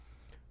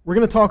we're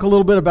going to talk a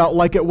little bit about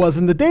like it was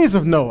in the days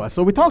of Noah.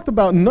 So we talked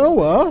about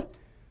Noah,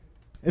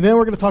 and then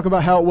we're going to talk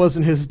about how it was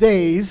in his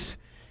days,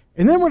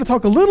 and then we're going to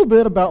talk a little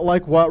bit about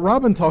like what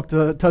Robin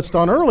touched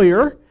on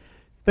earlier.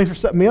 Thanks for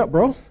setting me up,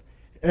 bro.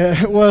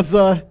 It was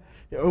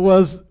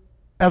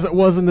as it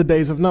was in the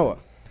days of Noah.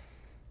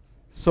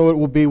 So it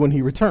will be when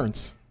he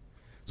returns.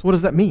 So what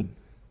does that mean?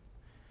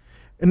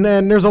 And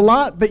then there's a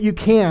lot that you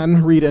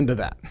can read into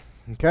that.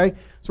 Okay?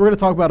 So we're going to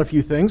talk about a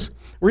few things.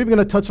 We're even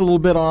going to touch a little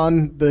bit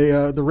on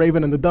the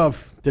raven and the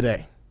dove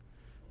today.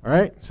 All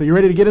right? So you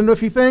ready to get into a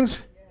few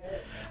things?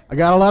 I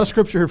got a lot of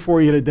scripture here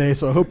for you today,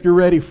 so I hope you're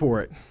ready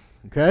for it.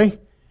 Okay?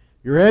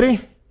 You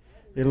ready?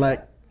 You're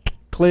like,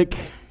 click,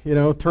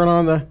 turn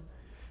on the,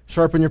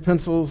 sharpen your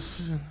pencils.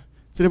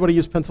 Does anybody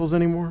use pencils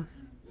anymore?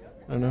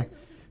 I don't know.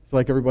 It's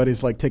like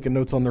everybody's like taking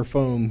notes on their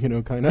phone,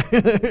 kind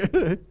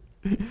of.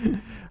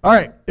 All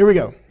right, here we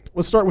go.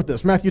 Let's start with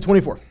this. Matthew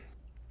 24.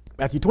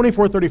 Matthew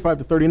 24, 35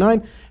 to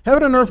 39.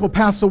 Heaven and earth will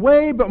pass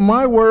away, but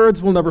my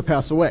words will never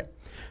pass away.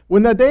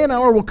 When that day and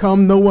hour will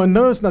come, no one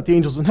knows, not the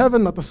angels in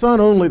heaven, not the Son,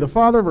 only the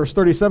Father. Verse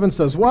 37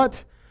 says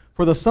what?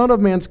 For the Son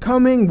of Man's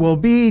coming will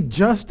be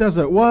just as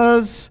it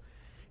was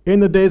in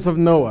the days of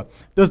Noah.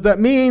 Does that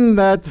mean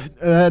that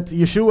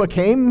Yeshua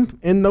came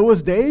in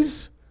Noah's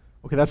days?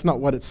 Okay, that's not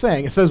what it's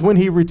saying. It says when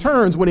he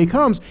returns, when he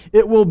comes,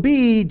 it will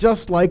be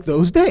just like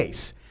those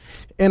days.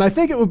 And I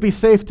think it would be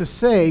safe to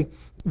say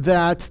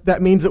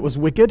that means it was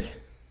wicked.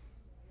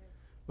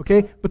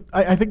 Okay, but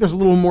I think there's a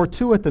little more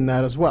to it than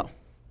that as well.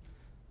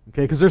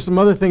 Okay, because there's some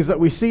other things that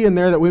we see in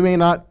there that we may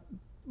not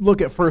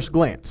look at first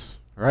glance.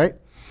 All right?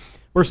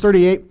 Verse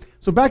 38.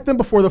 So back then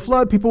before the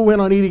flood, people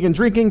went on eating and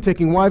drinking,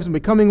 taking wives and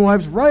becoming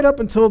wives, right up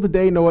until the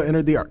day Noah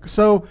entered the ark.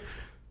 So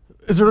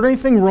is there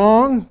anything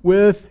wrong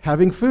with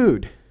having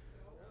food?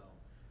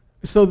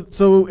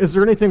 So is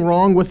there anything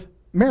wrong with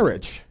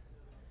marriage?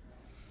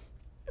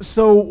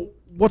 So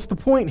what's the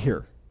point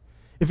here?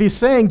 If he's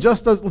saying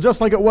just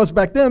like it was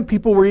back then,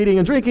 people were eating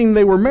and drinking,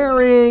 they were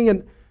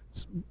marrying,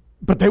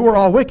 but they were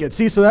all wicked.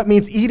 See, so that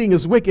means eating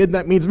is wicked, and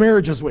that means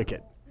marriage is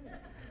wicked.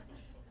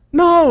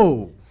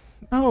 No.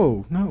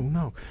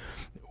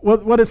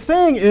 What it's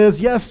saying is,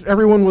 yes,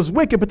 everyone was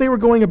wicked, but they were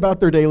going about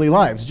their daily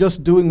lives,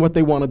 just doing what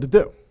they wanted to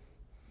do.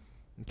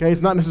 Okay,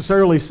 it's not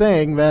necessarily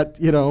saying that,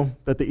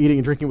 that the eating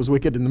and drinking was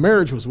wicked and the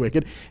marriage was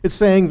wicked. It's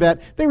saying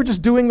that they were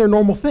just doing their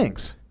normal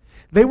things.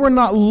 They were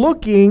not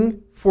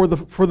looking for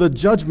the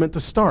judgment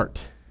to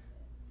start.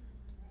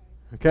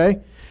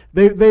 Okay?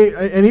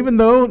 And even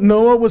though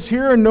Noah was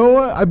here, and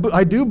Noah,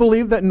 I do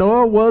believe that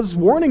Noah was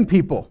warning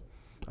people.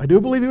 I do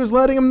believe he was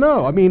letting them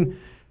know. I mean,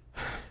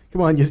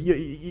 come on,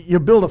 you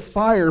build a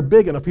fire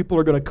big enough, people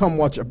are going to come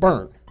watch it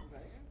burn.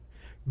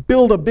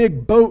 Build a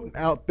big boat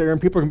out there, and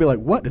people are going to be like,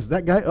 what is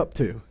that guy up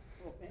to?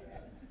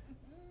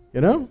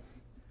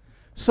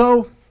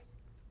 So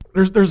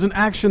there's an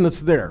action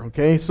that's there,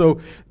 okay? So,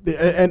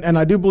 and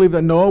I do believe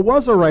that Noah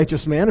was a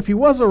righteous man. If he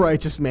was a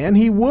righteous man,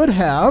 he would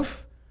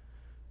have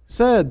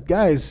said,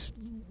 guys,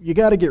 you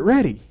got to get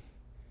ready,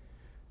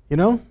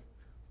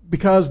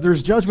 because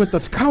there's judgment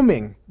that's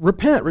coming.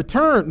 Repent,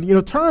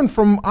 return, turn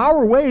from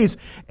our ways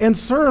and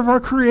serve our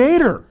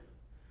Creator.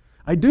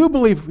 I do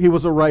believe he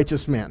was a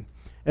righteous man.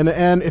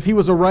 And if he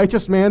was a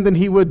righteous man, then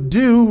he would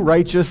do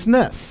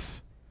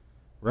righteousness,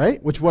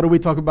 right? Which, what do we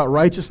talk about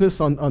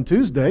righteousness on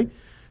Tuesday?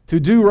 To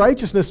do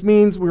righteousness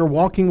means we are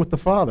walking with the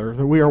Father,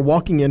 that we are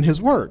walking in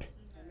His Word.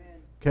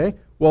 Amen. Okay?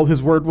 Well,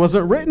 His Word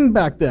wasn't written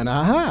back then.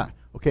 Aha!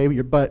 Okay,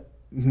 but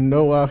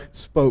Noah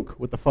spoke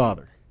with the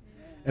Father.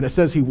 Amen. And it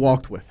says he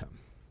walked with Him.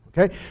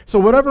 Okay? So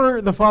whatever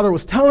the Father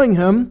was telling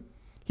him,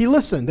 he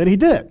listened, and he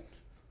did.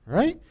 All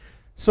right?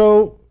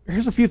 So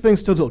here's a few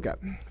things to look at.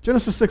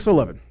 Genesis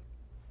 6:11.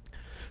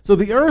 So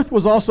the earth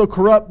was also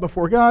corrupt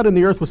before God, and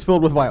the earth was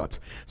filled with violence.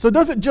 So it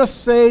doesn't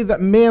just say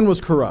that man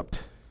was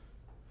corrupt.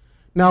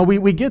 Now,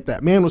 we get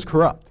that. Man was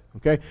corrupt,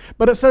 okay?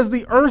 But it says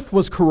the earth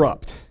was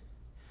corrupt.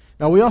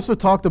 Now, we also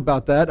talked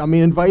about that. I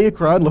mean, in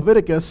Vayikra, in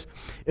Leviticus,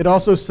 it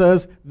also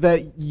says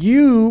that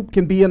you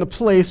can be in a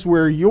place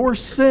where your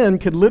sin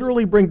could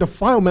literally bring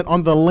defilement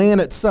on the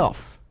land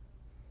itself.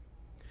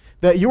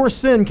 That your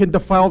sin can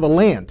defile the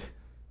land.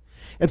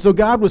 And so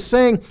God was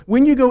saying,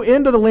 when you go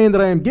into the land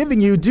that I am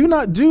giving you, do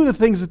not do the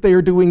things that they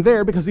are doing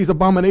there, because these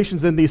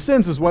abominations and these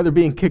sins is why they're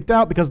being kicked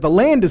out, because the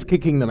land is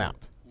kicking them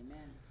out. Amen.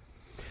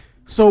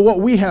 So what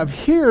we have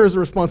here is a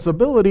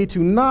responsibility to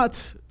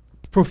not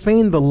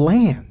profane the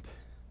land.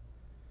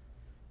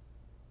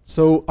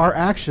 So our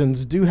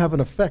actions do have an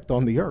effect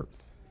on the earth.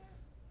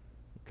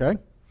 Okay?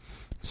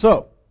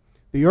 So,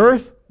 the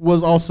earth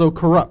was also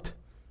corrupt.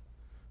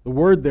 The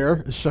word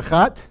there is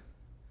shachat,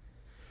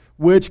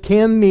 which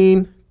can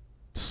mean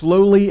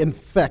slowly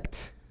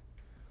infect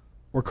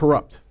or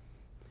corrupt.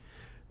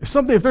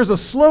 If there's a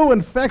slow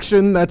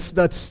infection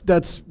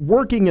that's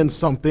working in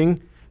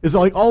something, is it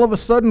like all of a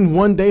sudden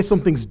one day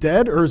something's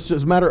dead, or it's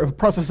just a matter of a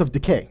process of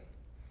decay?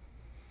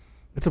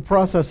 It's a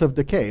process of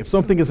decay. If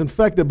something is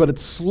infected, but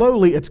it's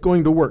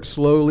going to work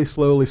slowly,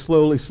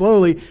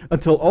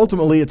 until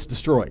ultimately it's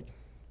destroyed.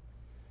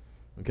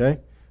 Okay?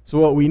 So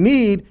what we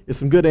need is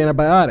some good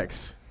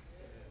antibiotics.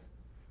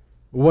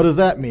 What does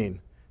that mean?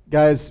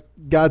 Guys,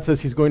 God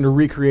says he's going to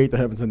recreate the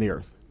heavens and the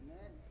earth.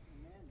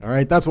 All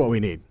right, that's what we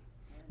need.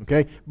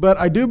 Okay, but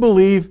I do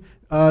believe,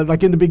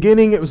 like in the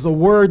beginning, it was the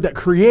Word that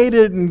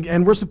created,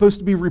 and we're supposed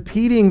to be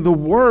repeating the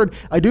Word.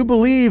 I do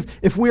believe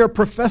if we are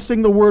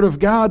professing the Word of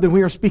God, then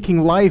we are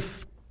speaking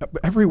life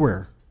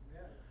everywhere.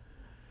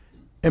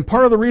 And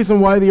part of the reason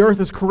why the earth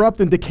is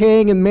corrupt and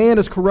decaying and man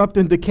is corrupt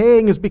and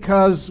decaying is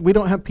because we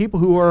don't have people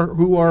who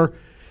are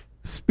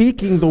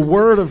speaking the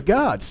Word of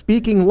God,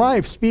 speaking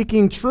life,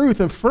 speaking truth,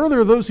 and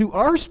further, those who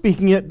are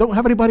speaking it don't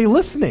have anybody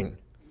listening.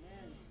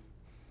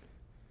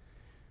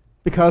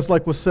 Because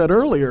like was said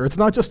earlier, it's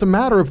not just a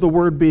matter of the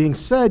Word being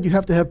said, you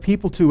have to have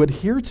people to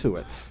adhere to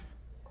it,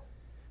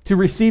 to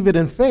receive it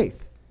in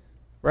faith,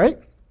 right?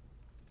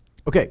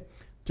 Okay,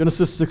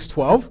 Genesis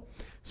 6:12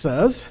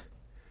 says,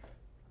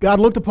 God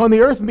looked upon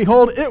the earth, and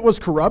behold, it was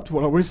corrupt.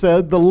 What we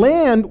said, the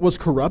land was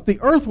corrupt, the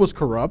earth was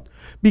corrupt,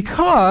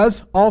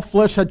 because all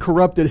flesh had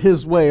corrupted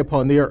his way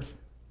upon the earth.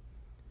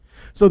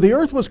 So the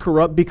earth was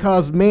corrupt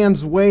because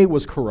man's way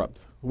was corrupt.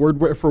 The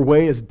word for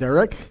way is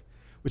derek,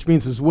 which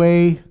means his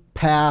way,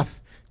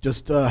 path,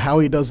 just how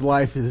he does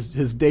life,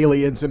 his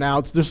daily ins and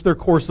outs, just their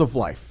course of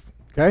life.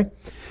 Okay?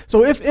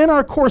 So if in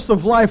our course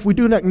of life we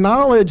don't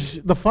acknowledge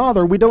the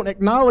Father, we don't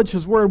acknowledge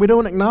his word, we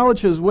don't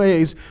acknowledge his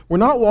ways, we're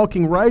not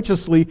walking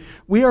righteously,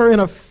 we are in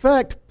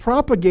effect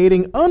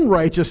propagating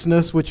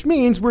unrighteousness, which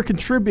means we're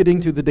contributing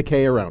to the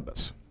decay around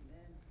us.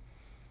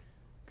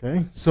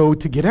 Okay? So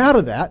to get out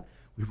of that,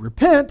 we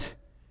repent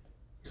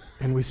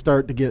and we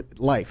start to get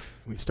life.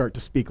 We start to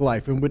speak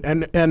life.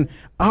 And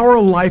our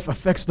life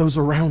affects those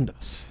around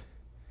us.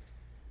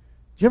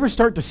 Do you ever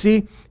start to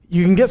see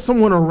you can get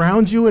someone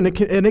around you and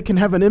it can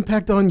have an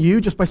impact on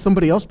you just by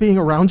somebody else being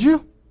around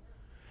you?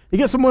 You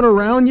get someone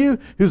around you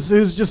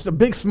who's just a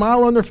big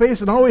smile on their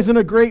face and always in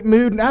a great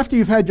mood, and after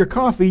you've had your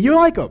coffee, you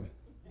like them.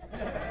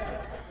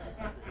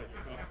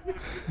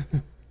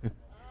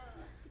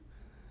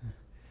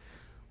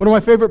 One of my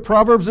favorite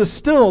proverbs is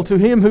still, to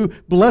him who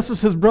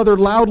blesses his brother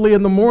loudly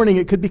in the morning,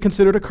 it could be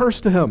considered a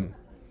curse to him.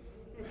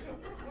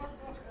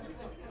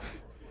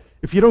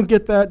 If you don't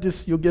get that,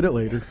 you'll get it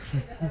later.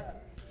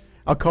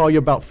 I'll call you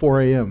about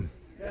 4 a.m.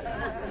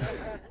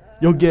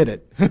 You'll get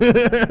it.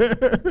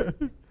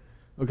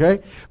 Okay?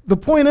 The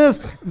point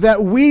is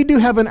that we do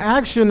have an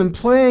action in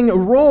playing a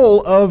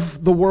role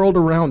of the world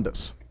around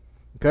us.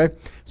 Okay?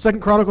 2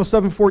 Chronicles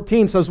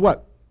 7:14 says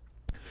what?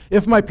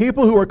 If my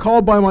people who are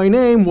called by my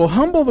name will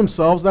humble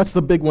themselves, that's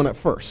the big one at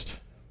first.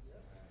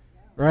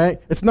 Right?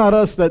 It's not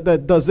us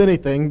that does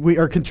anything. We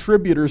are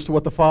contributors to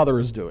what the Father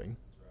is doing.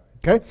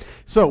 Okay?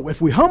 So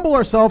if we humble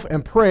ourselves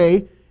and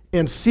pray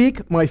and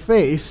seek my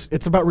face,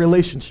 it's about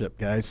relationship,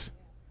 guys.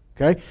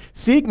 Okay?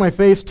 Seek my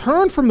face,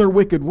 turn from their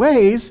wicked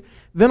ways,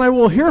 then I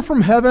will hear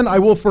from heaven, I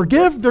will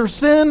forgive their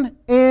sin,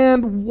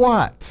 and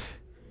what?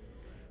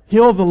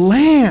 Heal the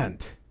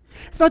land.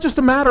 It's not just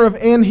a matter of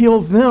and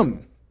heal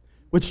them,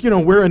 which,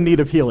 we're in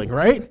need of healing,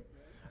 right?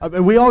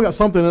 We all got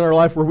something in our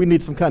life where we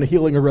need some kind of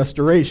healing or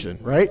restoration,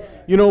 right?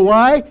 You know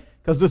why?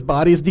 Because this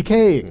body is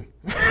decaying.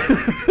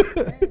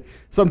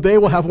 Someday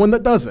we'll have one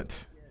that doesn't.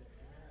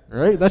 All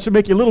right? That should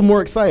make you a little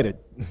more excited.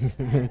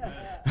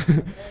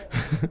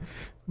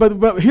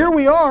 But here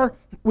we are.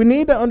 We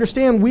need to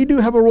understand we do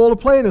have a role to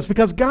play in this,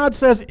 because God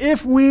says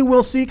if we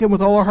will seek him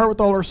with all our heart,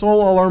 with all our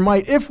soul, all our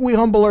might, if we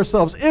humble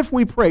ourselves, if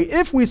we pray,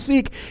 if we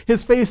seek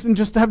his face and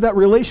just have that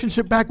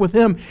relationship back with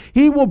him,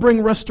 he will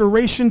bring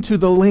restoration to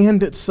the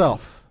land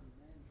itself.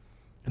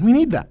 And we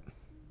need that.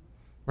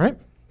 Right?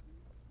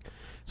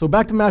 So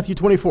back to Matthew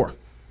 24,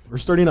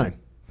 verse 39.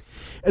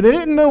 And they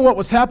didn't know what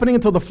was happening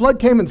until the flood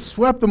came and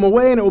swept them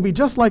away, and it will be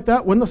just like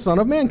that when the Son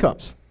of Man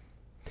comes.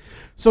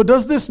 So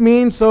does this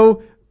mean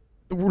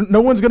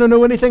no one's going to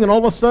know anything and all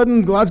of a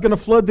sudden God's going to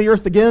flood the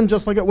earth again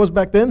just like it was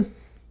back then?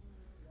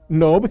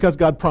 No, because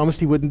God promised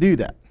he wouldn't do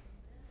that.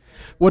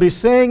 What he's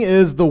saying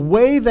is the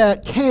way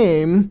that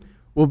came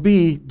will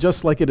be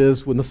just like it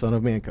is when the Son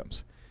of Man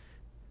comes.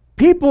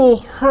 People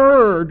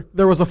heard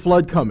there was a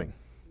flood coming.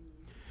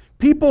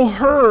 People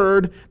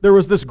heard there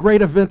was this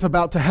great event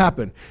about to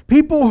happen.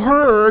 People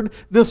heard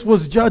this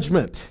was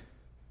judgment.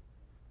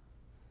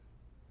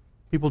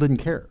 People didn't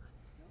care.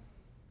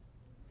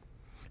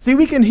 See,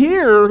 we can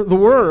hear the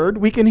word,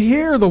 we can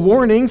hear the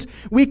warnings,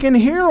 we can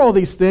hear all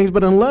these things,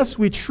 but unless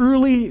we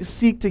truly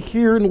seek to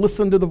hear and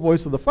listen to the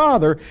voice of the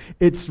Father,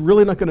 it's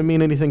really not going to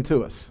mean anything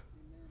to us.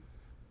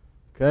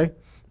 Okay?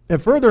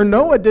 And further,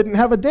 Noah didn't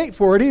have a date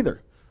for it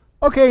either.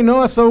 Okay,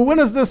 Noah, so when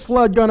is this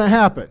flood going to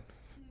happen?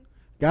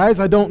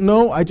 Guys, I don't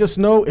know. I just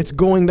know it's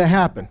going to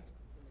happen.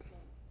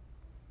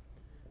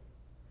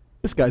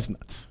 This guy's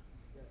nuts.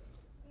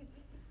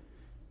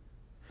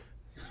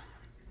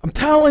 I'm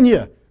telling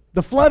you,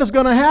 the flood is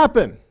going to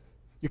happen.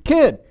 Your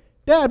kid,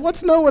 Dad,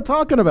 what's Noah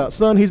talking about?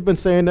 Son, he's been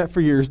saying that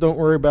for years. Don't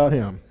worry about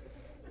him.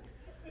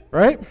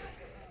 Right?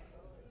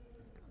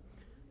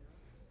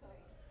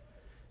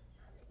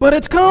 But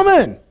it's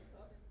coming.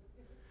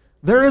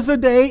 There is a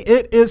day,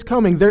 it is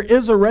coming. There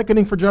is a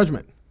reckoning for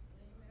judgment.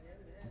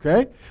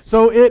 Okay?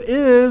 So it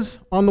is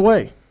on the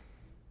way.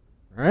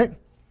 All right?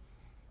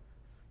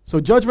 So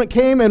judgment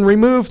came and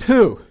removed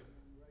who?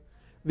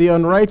 The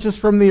unrighteous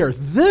from the earth.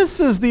 This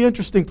is the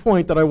interesting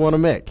point that I want to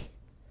make.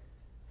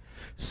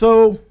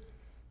 So,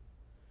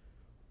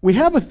 we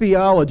have a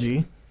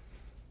theology.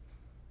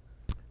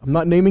 I'm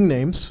not naming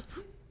names.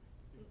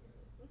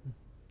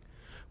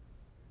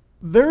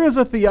 There is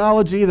a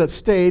theology that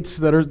states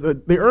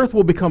that the earth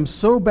will become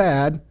so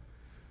bad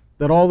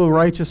that all the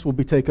righteous will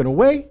be taken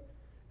away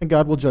and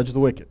God will judge the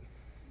wicked.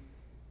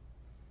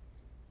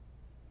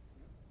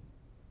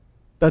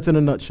 That's in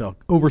a nutshell,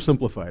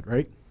 oversimplified,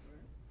 right?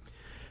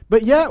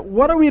 But yet,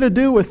 what are we to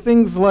do with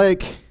things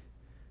like,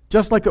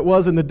 just like it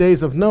was in the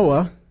days of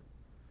Noah,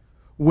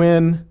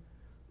 when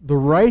the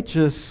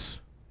righteous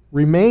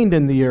remained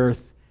in the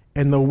earth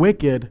and the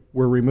wicked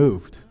were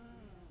removed?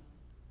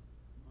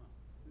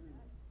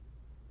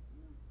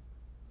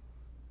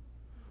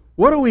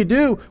 What do we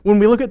do when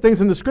we look at things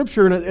in the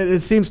Scripture and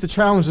it seems to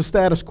challenge the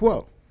status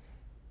quo?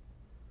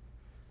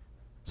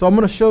 So I'm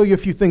going to show you a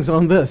few things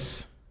on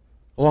this,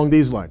 along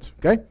these lines,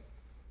 okay?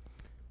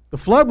 The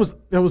flood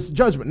was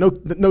judgment,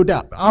 no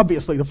doubt.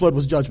 Obviously, the flood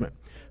was judgment.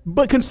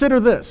 But consider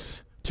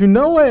this. To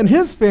Noah and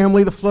his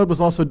family, the flood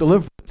was also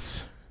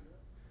deliverance.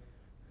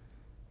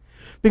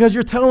 Because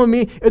you're telling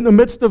me, in the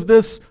midst of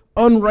this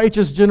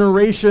unrighteous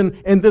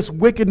generation and this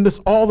wickedness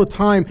all the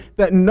time,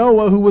 that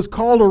Noah, who was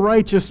called a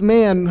righteous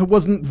man,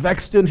 wasn't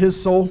vexed in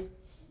his soul?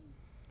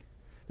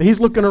 That he's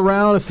looking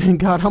around and saying,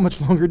 God, how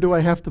much longer do I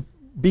have to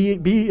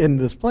be in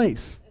this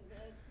place?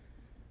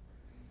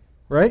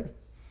 Right?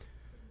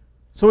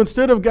 So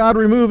instead of God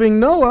removing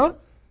Noah,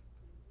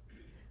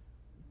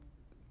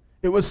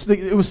 it was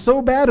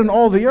so bad in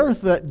all the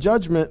earth that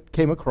judgment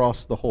came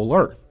across the whole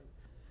earth.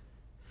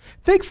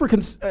 Think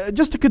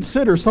just to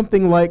consider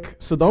something like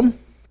Sodom.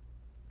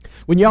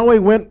 When Yahweh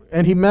went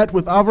and he met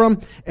with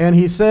Avram and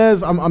he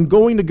says, I'm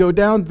going to go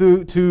down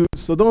to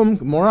Sodom,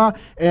 Gomorrah,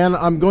 and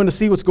I'm going to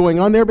see what's going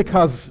on there,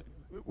 because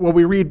what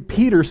we read,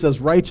 Peter says,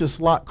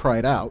 righteous Lot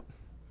cried out.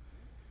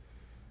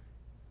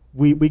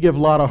 We give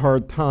Lot a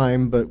hard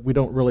time, but we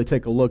don't really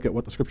take a look at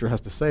what the Scripture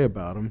has to say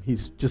about him.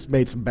 He's just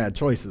made some bad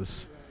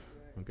choices.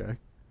 Okay.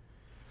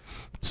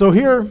 So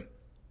here,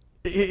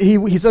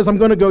 he says, I'm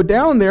going to go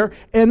down there,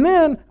 and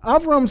then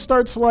Avram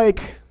starts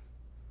like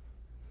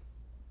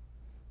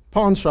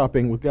pawn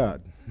shopping with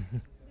God.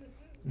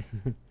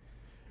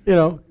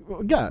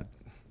 God,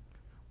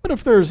 what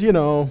if there's,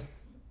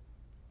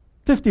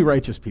 50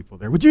 righteous people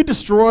there? Would you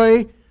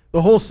destroy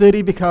the whole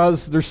city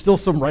because there's still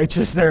some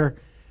righteous there?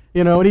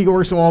 And he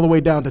works them all the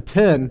way down to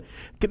 10.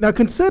 Now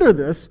consider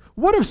this.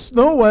 What if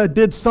Noah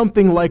did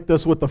something like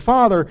this with the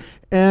father,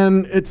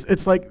 and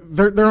it's like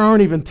there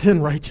aren't even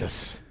 10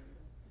 righteous?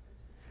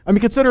 I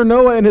mean, consider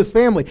Noah and his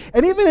family.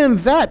 And even in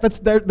that,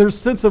 there's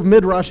sense of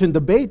midrash and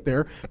debate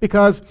there,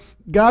 because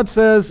God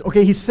says,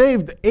 okay, he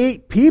saved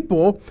 8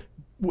 people,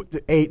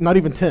 8, not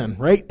even 10,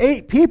 right?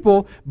 8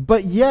 people,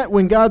 but yet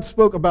when God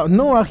spoke about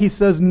Noah, he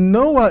says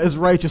Noah is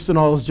righteous in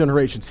all his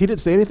generations. He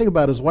didn't say anything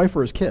about his wife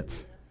or his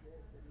kids.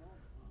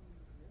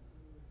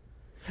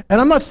 And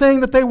I'm not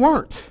saying that they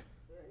weren't,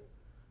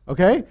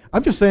 okay?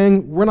 I'm just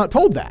saying we're not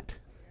told that.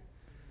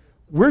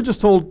 We're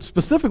just told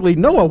specifically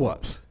Noah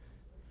was.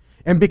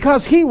 And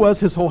because he was,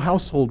 his whole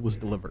household was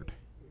delivered.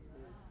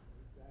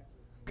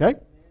 Okay?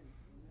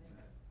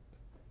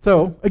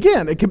 So,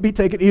 again, it can be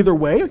taken either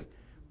way,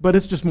 but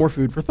it's just more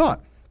food for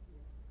thought.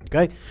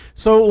 Okay?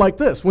 So, like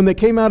this, when they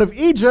came out of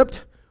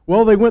Egypt,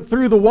 well, they went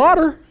through the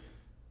water.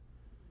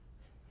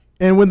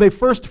 And when they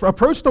first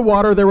approached the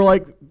water, they were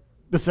like,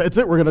 that's it,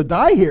 we're going to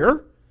die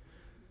here.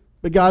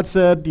 But God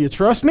said, do you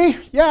trust me?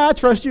 Yeah, I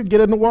trust you. Get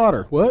in the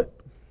water. What?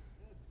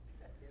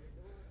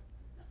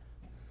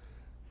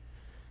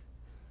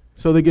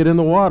 So they get in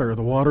the water.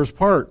 The water's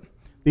part.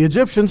 The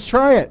Egyptians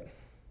try it.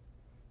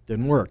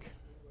 Didn't work.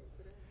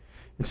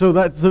 And so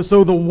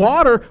the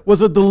water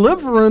was a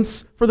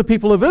deliverance for the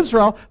people of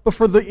Israel, but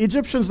for the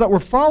Egyptians that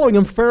were following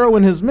him, Pharaoh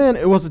and his men,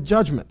 it was a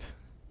judgment.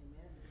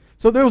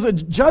 So there was a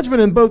judgment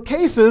in both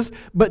cases,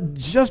 but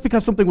just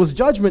because something was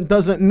judgment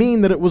doesn't mean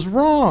that it was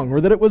wrong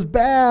or that it was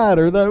bad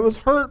or that it was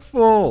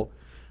hurtful.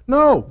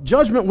 No,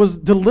 judgment was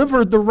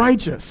delivered the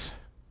righteous,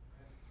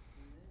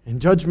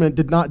 and judgment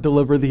did not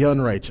deliver the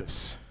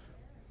unrighteous.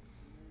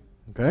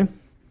 Okay?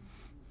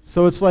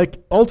 So it's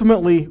like,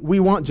 ultimately, we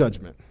want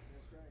judgment.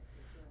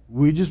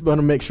 We just want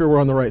to make sure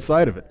we're on the right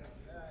side of it.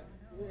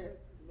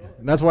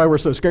 And that's why we're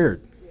so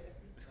scared.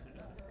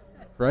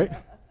 Right?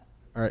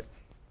 All right.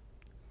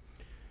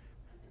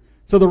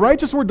 So the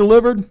righteous were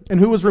delivered, and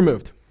who was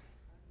removed?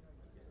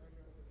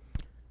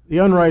 The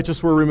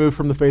unrighteous were removed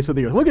from the face of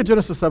the earth. Look at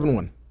Genesis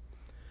 7:1.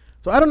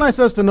 So Adonai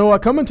says to Noah,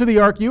 come into the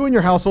ark, you and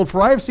your household,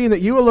 for I have seen that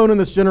you alone in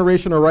this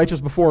generation are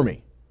righteous before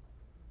me.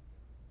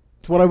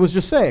 That's what I was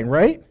just saying,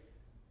 right?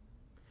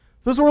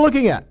 So this is what we're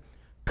looking at.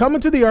 Come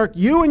into the ark,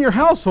 you and your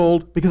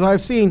household, because I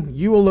have seen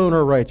you alone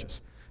are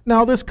righteous.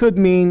 Now this could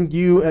mean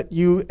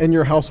you and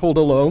your household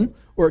alone,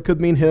 or it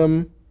could mean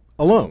him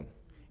alone.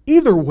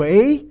 Either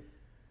way,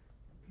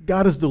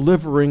 God is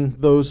delivering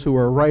those who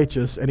are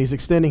righteous, and he's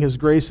extending his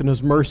grace and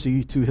his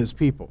mercy to his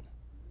people.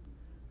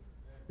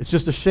 It's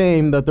just a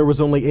shame that there was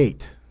only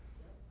 8.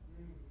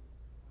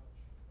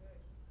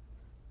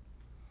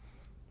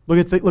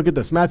 Look at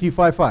this, Matthew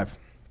 5:5.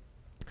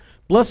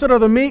 Blessed are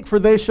the meek, for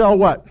they shall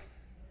what?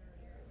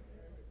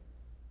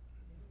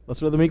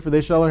 Blessed are the meek, for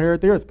they shall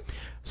inherit the earth.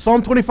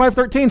 Psalm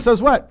 25:13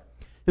 says what?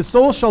 His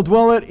soul shall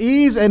dwell at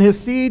ease, and his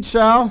seed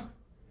shall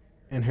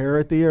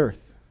inherit the earth.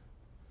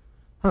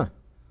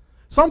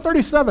 Psalm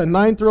 37,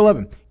 9 through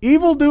 11.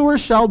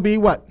 Evildoers shall be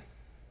what?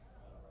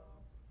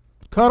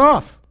 Cut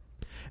off.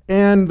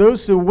 And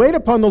those who wait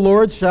upon the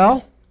Lord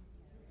shall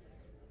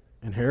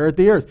inherit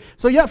the earth.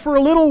 So yet for a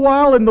little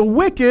while, and the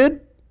wicked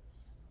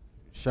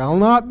shall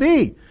not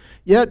be.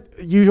 Yet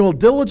you will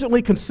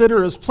diligently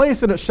consider his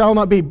place, and it shall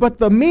not be. But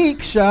the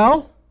meek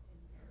shall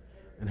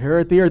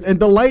inherit the earth and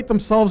delight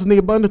themselves in the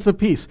abundance of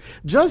peace.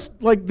 Just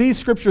like these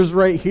scriptures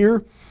right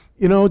here,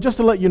 just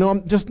to let you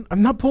know,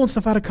 I'm not pulling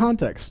stuff out of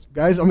context,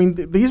 guys. I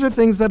mean, these are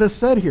things that is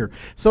said here.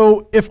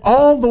 So if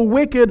all the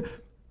wicked,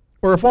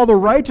 or if all the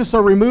righteous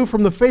are removed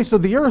from the face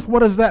of the earth, what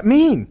does that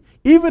mean?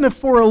 Even if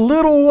for a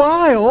little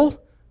while,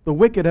 the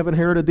wicked have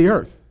inherited the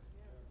earth.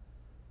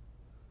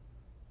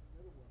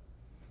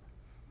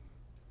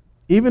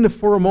 Even if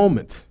for a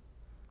moment,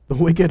 the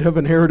wicked have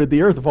inherited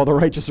the earth, if all the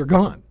righteous are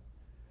gone.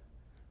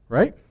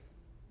 Right?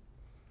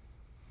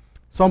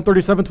 Psalm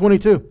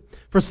 37:22.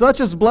 For such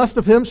as blessed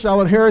of him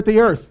shall inherit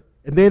the earth,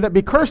 and they that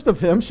be cursed of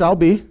him shall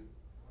be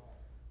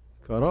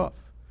cut off.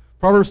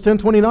 Proverbs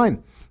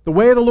 10:29. The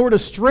way of the Lord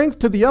is strength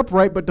to the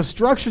upright, but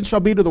destruction shall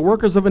be to the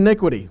workers of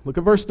iniquity. Look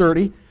at verse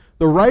 30.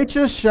 The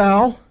righteous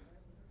shall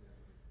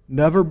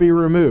never be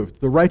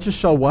removed. The righteous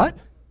shall what?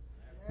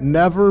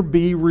 Never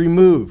be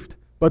removed.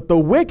 But the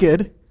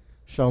wicked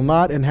shall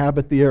not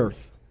inhabit the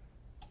earth.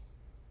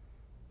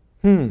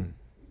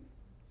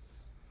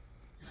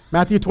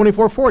 Matthew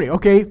 24:40.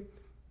 Okay,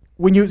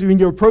 when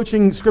you're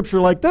approaching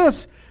scripture like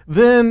this,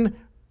 then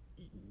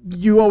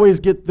you always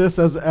get this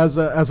as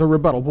a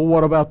rebuttal. Well,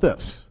 what about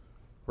this?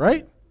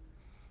 Right?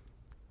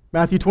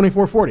 Matthew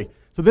 24:40.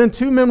 So then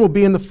 2 men will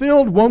be in the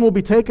field, one will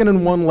be taken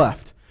and one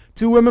left.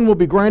 2 women will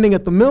be grinding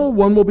at the mill,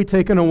 one will be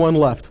taken and one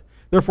left.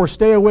 Therefore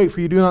stay awake, for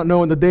you do not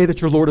know in the day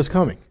that your Lord is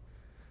coming.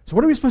 So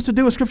what are we supposed to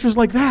do with scriptures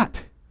like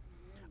that?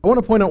 I want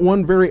to point out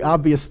one very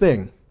obvious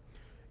thing.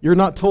 You're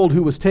not told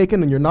who was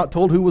taken and you're not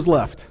told who was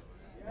left.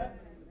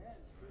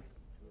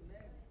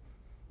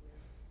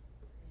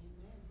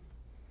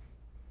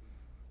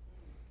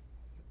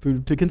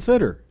 Food to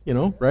consider,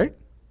 right?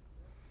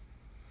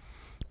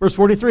 Verse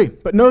 43,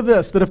 but know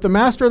this, that if the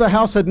master of the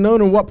house had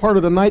known in what part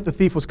of the night the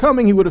thief was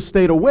coming, he would have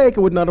stayed awake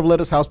and would not have let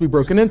his house be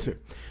broken into.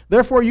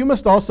 Therefore you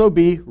must also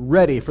be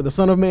ready, for the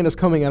Son of Man is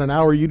coming at an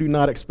hour you do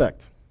not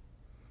expect.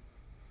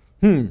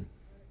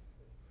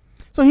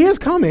 So he is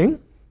coming,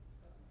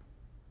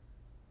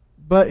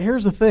 but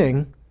here's the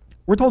thing,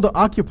 we're told to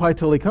occupy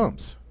till he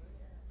comes.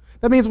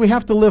 That means we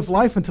have to live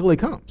life until he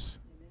comes.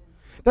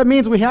 That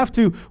means we have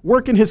to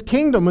work in his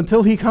kingdom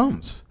until he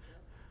comes.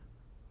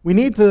 We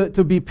need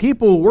to be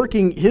people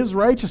working his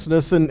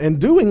righteousness and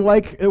doing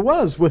like it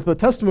was with the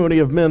testimony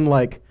of men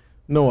like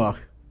Noah,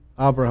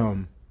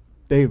 Abraham,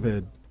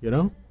 David,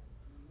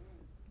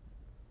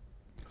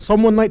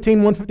 Psalm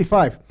 119,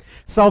 155.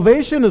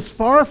 Salvation is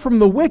far from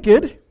the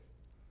wicked,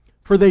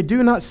 for they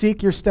do not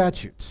seek your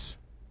statutes.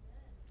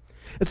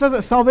 It says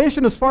that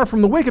salvation is far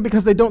from the wicked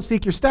because they don't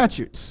seek your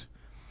statutes.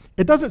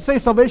 It doesn't say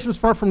salvation is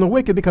far from the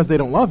wicked because they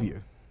don't love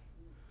you.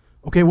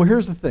 Okay, well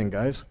here's the thing,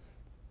 guys.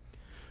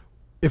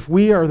 If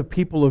we are the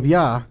people of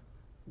Yah,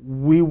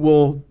 we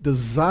will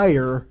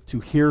desire to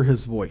hear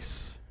his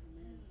voice.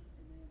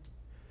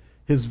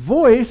 His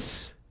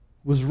voice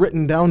was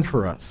written down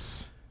for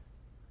us.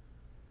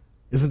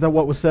 Isn't that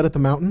what was said at the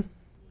mountain?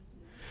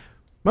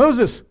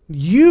 Moses,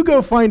 you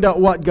go find out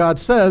what God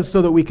says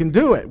so that we can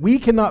do it. We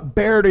cannot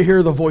bear to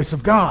hear the voice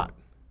of God.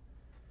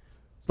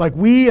 Like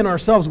we and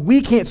ourselves,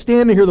 we can't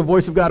stand to hear the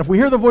voice of God. If we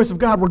hear the voice of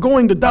God, we're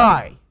going to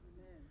die.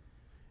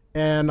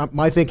 And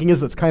my thinking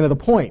is that's kind of the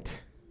point.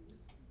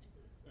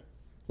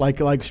 Like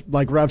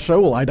Rav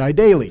Shaul, I die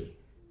daily,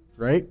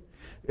 right?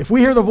 If we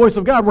hear the voice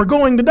of God, we're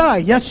going to die.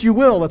 Yes, you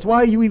will. That's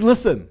why we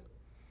listen.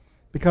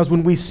 Because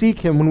when we seek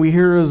him, when we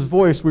hear his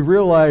voice, we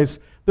realize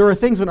there are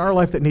things in our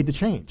life that need to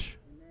change.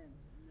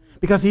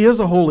 Because he is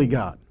a holy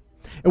God.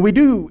 And we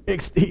do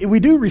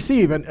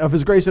receive of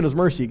his grace and his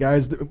mercy,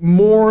 guys,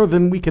 more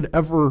than we could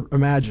ever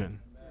imagine.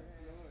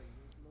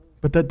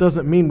 But that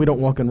doesn't mean we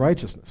don't walk in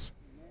righteousness.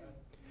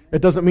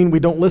 It doesn't mean we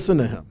don't listen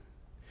to him.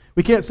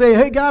 We can't say,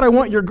 hey, God, I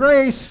want your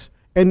grace,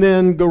 and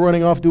then go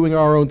running off doing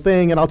our own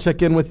thing, and I'll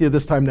check in with you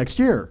this time next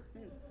year.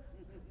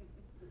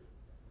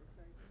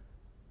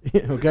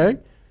 Okay?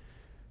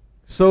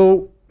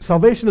 So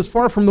salvation is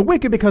far from the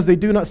wicked because they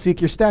do not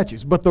seek your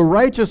statutes, but the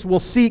righteous will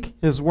seek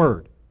his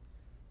word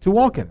to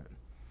walk in it.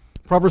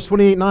 Proverbs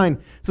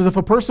 28:9 says, if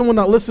a person will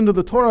not listen to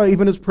the Torah,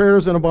 even his prayer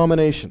is an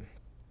abomination.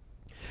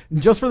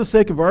 And just for the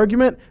sake of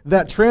argument,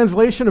 that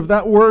translation of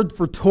that word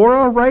for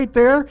Torah right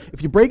there,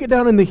 if you break it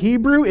down in the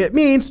Hebrew, it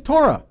means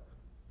Torah.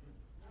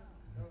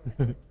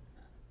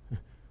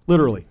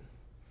 Literally.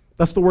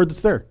 That's the word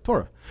that's there,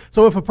 Torah.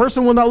 So if a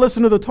person will not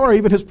listen to the Torah,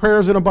 even his prayer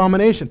is an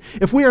abomination.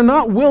 If we are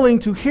not willing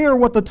to hear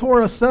what the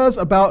Torah says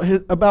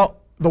about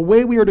the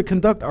way we are to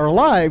conduct our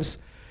lives,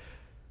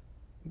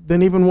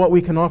 then even what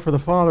we can offer the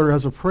Father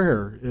as a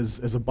prayer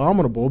is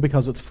abominable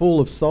because it's full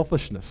of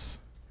selfishness.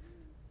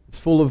 It's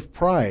full of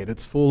pride.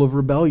 It's full of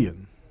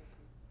rebellion.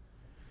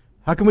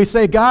 How can we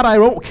say, God, I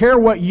don't care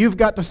what you've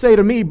got to say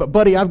to me, but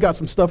buddy, I've got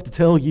some stuff to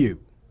tell you.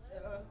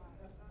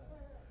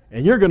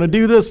 And you're going to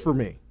do this for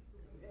me.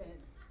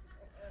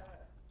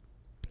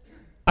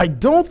 I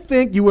don't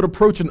think you would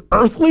approach an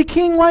earthly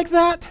king like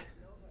that.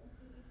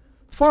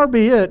 Far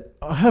be it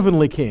a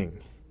heavenly king,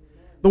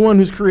 the one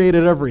who's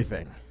created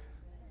everything.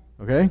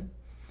 Okay?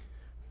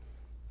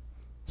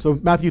 So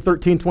Matthew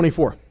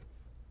 13:24.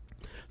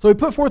 So he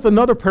put forth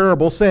another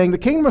parable saying, the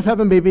kingdom of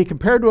heaven may be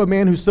compared to a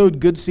man who sowed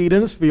good seed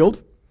in his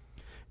field.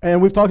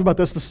 And we've talked about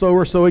this, the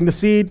sower sowing the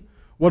seed.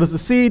 What is the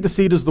seed? The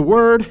seed is the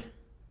word,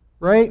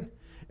 right?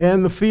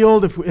 And the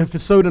field, if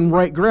it's sowed in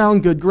right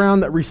ground, good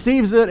ground that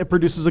receives it, it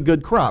produces a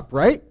good crop,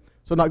 right?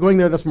 So not going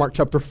there, that's Mark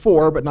chapter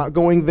 4, but not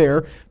going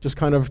there, just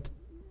kind of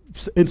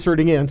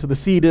inserting in. So the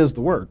seed is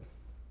the word.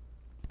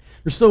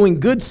 You're sowing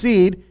good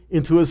seed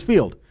into his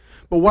field.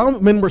 But while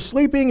men were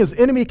sleeping, his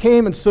enemy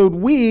came and sowed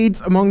weeds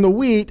among the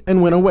wheat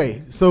and went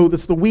away. So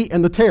that's the wheat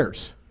and the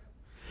tares.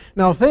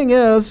 Now the thing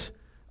is,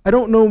 I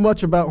don't know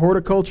much about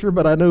horticulture,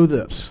 but I know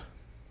this.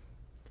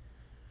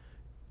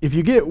 If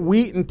you get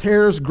wheat and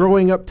tares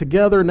growing up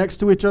together next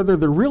to each other,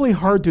 they're really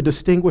hard to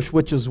distinguish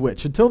which is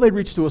which until they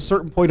reach to a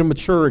certain point of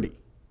maturity.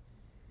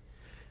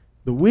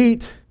 The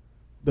wheat,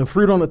 the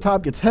fruit on the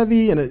top gets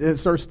heavy and it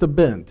starts to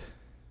bend.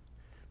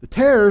 The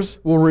tares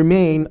will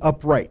remain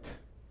upright.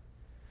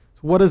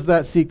 So what does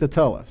that seek to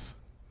tell us?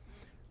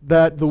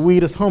 That the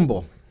wheat is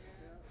humble.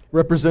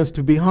 Represents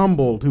to be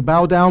humble, to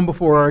bow down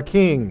before our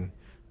King,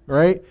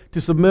 right?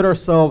 To submit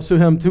ourselves to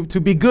him,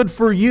 to be good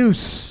for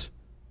use,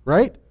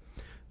 right?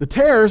 The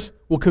tares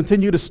will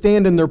continue to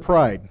stand in their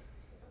pride.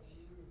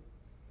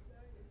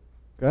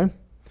 Okay?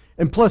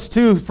 And plus,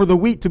 too, for the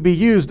wheat to be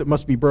used, it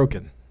must be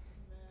broken.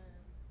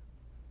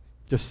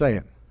 Just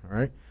saying, all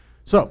right?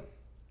 So,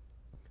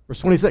 verse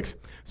 26.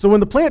 So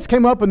when the plants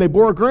came up and they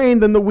bore grain,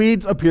 then the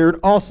weeds appeared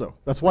also.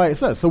 That's why it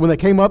says. So when they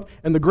came up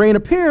and the grain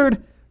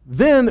appeared,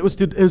 then it was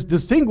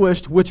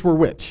distinguished which were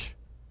which.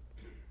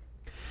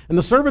 And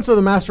the servants of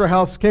the master of the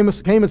house came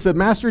and said,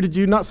 Master, did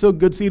you not sow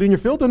good seed in your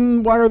field?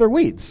 And why are there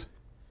weeds?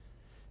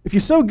 If you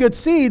sow good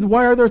seed,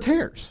 why are there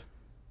tares?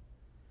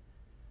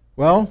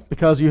 Well,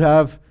 because you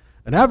have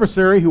an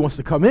adversary who wants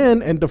to come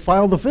in and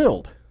defile the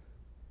field.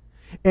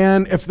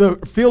 And if the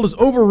field is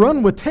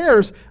overrun with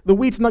tares, the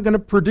wheat's not going to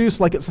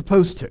produce like it's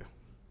supposed to.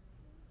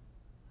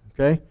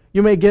 Okay?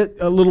 You may get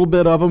a little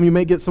bit of them, you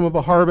may get some of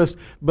a harvest,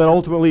 but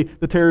ultimately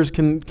the tares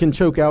can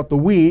choke out the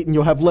wheat, and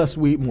you'll have less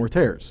wheat, more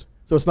tares.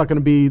 So it's not going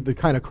to be the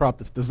kind of crop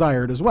that's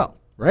desired as well,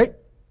 right?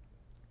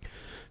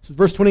 So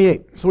verse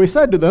 28. So he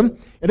said to them,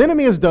 an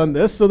enemy has done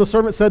this. So the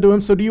servant said to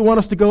him, so do you want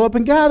us to go up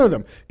and gather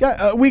them?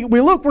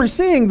 We're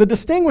seeing the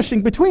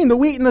distinguishing between the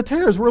wheat and the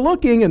tares. We're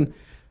looking, and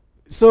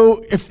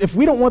so if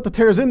we don't want the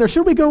tares in there,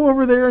 should we go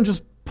over there and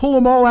just pull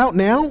them all out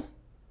now?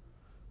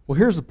 Well,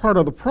 here's the part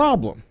of the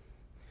problem.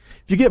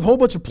 If you get a whole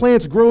bunch of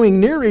plants growing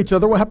near each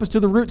other, what happens to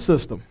the root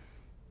system?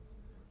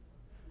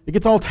 It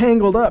gets all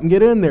tangled up and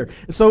get in there.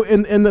 And so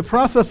in the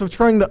process of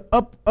trying to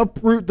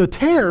uproot the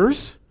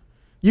tares,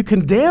 you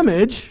can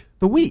damage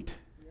the wheat.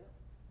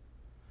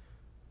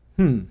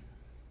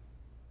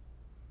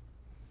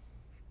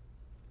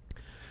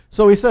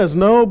 So he says,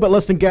 no, but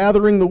lest in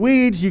gathering the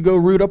weeds, you go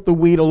root up the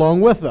wheat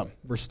along with them.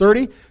 Verse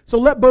 30, so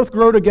let both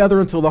grow together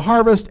until the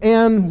harvest,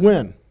 and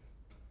when?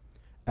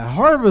 At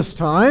harvest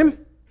time,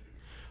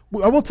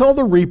 I will tell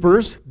the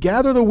reapers,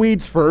 gather the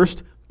weeds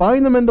first,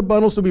 bind them into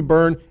bundles to be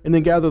burned, and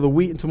then gather the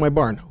wheat into my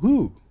barn.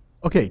 Ooh.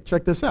 Okay,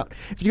 check this out.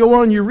 If you go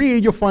on and you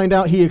read, you'll find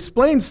out he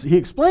explains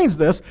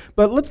this,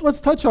 but let's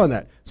touch on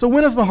that. So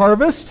when is the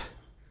harvest?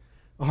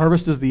 The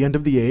harvest is the end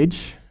of the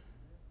age.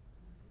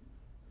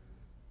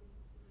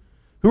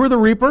 Who are the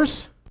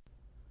reapers?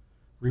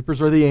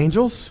 Reapers are the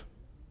angels.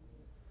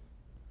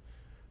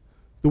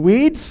 The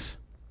weeds,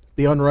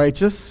 the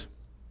unrighteous.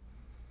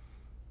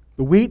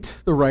 The wheat,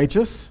 the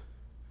righteous.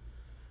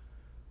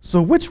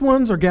 So which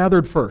ones are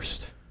gathered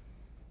first?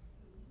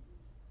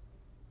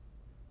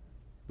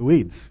 The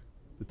weeds,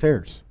 the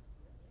tares.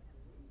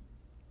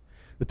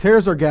 The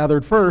tares are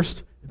gathered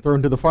first and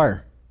thrown to the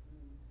fire.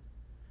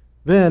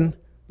 Then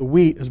the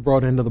wheat is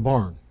brought into the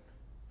barn.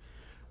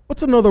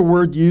 What's another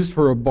word used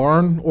for a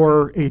barn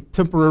or a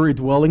temporary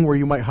dwelling where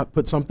you might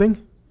put something?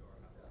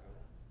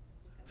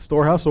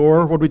 Storehouse,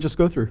 or what did we just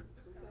go through?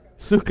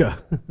 Sukkah.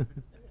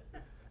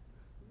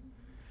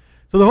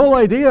 So the whole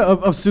idea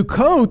of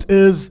Sukkot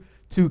is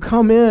to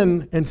come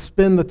in and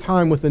spend the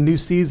time with a new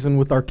season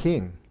with our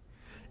King.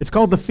 It's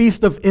called the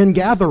Feast of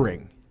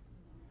Ingathering.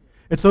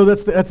 And so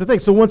that's the thing.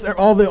 So once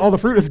all the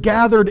fruit is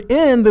gathered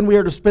in, then we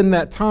are to spend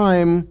that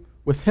time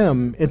with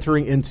him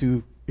entering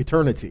into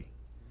eternity.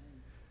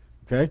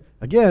 Okay?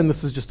 Again,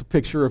 this is just a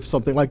picture of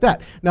something like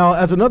that. Now,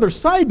 as another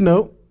side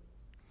note,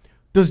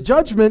 does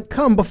judgment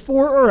come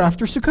before or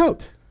after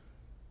Sukkot?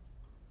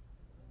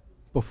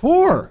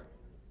 Before.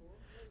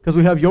 Because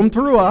we have Yom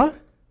Teruah,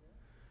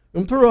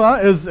 Yom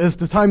Teruah is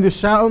the time to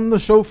sound the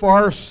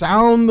shofar,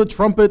 sound the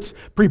trumpets,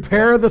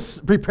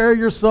 prepare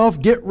yourself,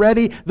 get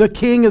ready, the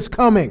king is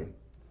coming.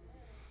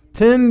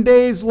 10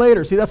 days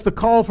later, see, that's the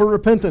call for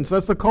repentance.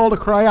 That's the call to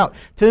cry out.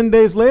 10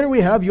 days later,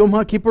 we have Yom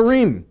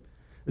HaKippurim,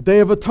 the Day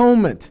of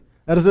Atonement.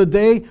 That is a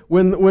day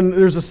when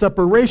there's a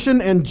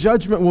separation and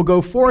judgment will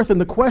go forth, and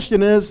the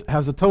question is,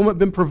 has atonement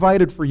been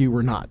provided for you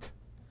or not?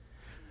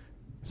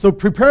 So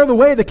prepare the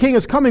way, the king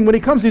is coming. When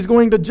he comes, he's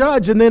going to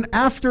judge, and then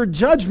after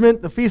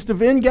judgment, the Feast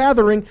of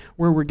Ingathering,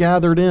 where we're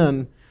gathered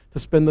in to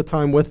spend the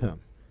time with him.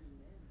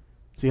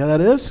 See how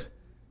that is?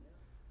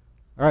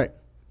 All right,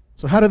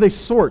 so how do they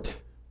sort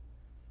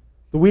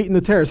the wheat and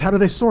the tares? How do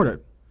they sort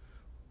it?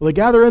 Well, they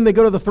gather in, they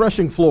go to the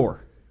threshing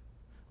floor,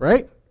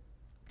 right?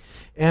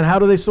 And how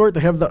do they sort? They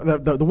have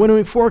the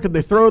winnowing fork, and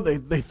they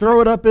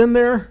throw it up in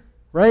there,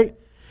 right?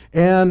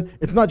 And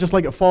it's not just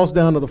like it falls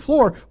down to the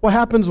floor. What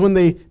happens when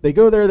they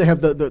go there, they have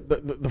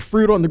the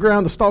fruit on the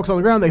ground, the stalks on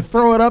the ground, they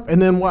throw it up,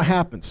 and then what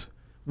happens?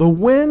 The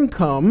wind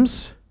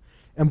comes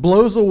and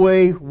blows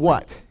away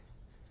what?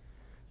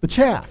 The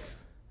chaff,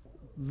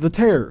 the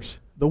tares,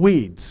 the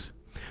weeds.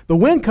 The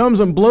wind comes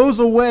and blows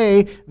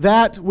away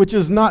that which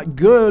is not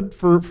good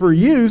for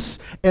use,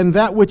 and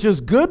that which is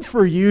good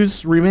for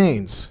use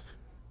remains.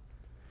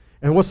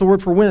 And what's the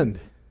word for wind?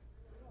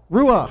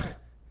 Ruach.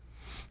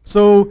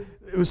 So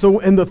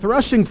in the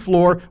threshing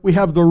floor, we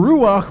have the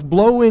Ruach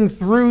blowing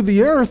through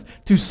the earth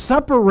to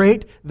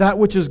separate that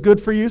which is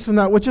good for use and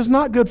that which is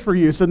not good for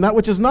use. And that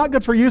which is not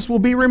good for use will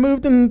be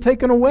removed and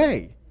taken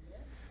away.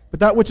 But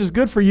that which is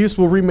good for use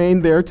will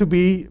remain there to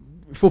be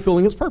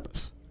fulfilling its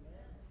purpose.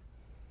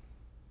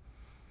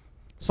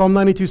 Psalm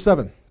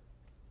 92:7.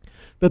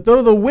 That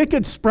though the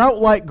wicked sprout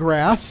like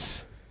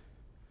grass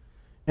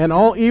and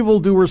all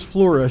evildoers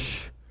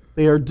flourish,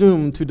 they are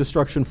doomed to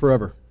destruction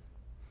forever.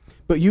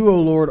 But you, O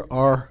Lord,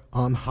 are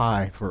on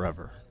high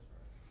forever.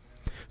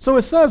 So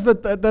it says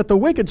that the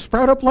wicked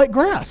sprout up like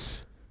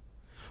grass.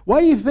 Why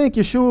do you think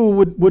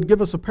Yeshua would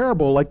give us a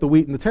parable like the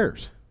wheat and the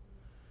tares?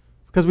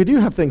 Because we do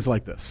have things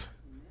like this,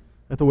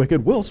 that the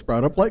wicked will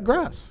sprout up like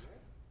grass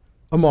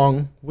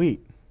among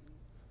wheat.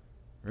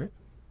 Right?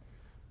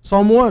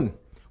 Psalm 1.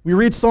 We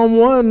read Psalm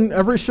 1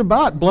 every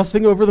Shabbat,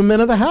 blessing over the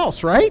men of the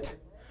house, right?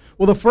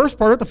 Well, the first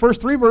part, the first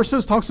 3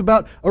 verses, talks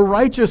about a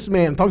righteous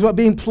man, talks about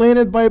being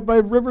planted by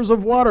rivers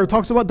of water,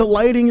 talks about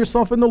delighting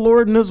yourself in the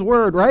Lord and His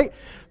Word, right?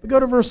 But go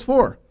to verse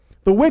 4.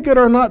 The wicked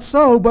are not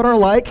so, but are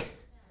like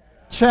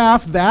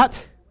chaff that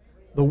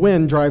the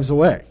wind drives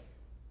away.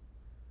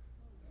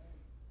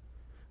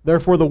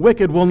 Therefore the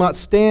wicked will not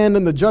stand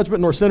in the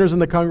judgment, nor sinners in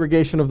the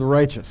congregation of the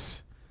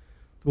righteous.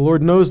 The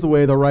Lord knows the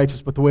way of the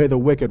righteous, but the way of the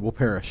wicked will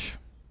perish.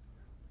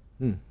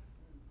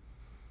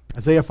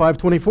 Isaiah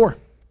 5:24.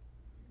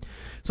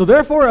 So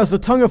therefore, as the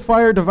tongue of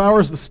fire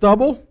devours the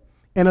stubble,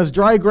 and as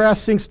dry grass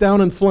sinks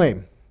down in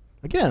flame.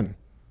 Again,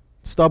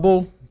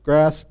 stubble,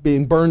 grass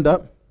being burned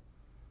up.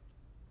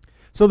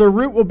 So their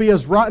root will be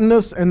as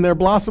rottenness, and their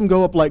blossom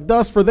go up like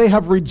dust, for they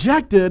have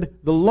rejected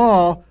the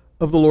law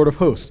of the Lord of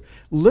hosts.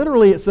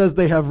 Literally, it says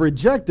they have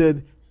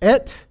rejected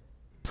et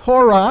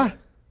Torah,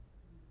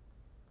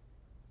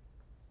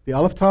 the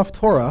Aleph Tav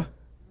Torah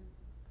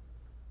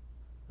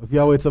of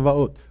Yahweh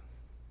Tzavaot.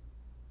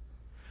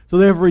 So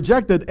they have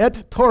rejected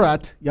et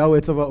Torat Yahweh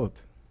Tzavaot.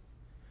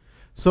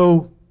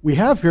 So we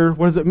have here,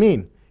 what does it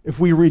mean? If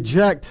we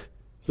reject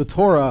the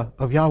Torah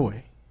of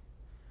Yahweh,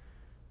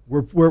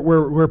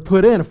 we're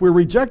put in. If we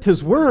reject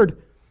His word,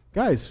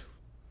 guys,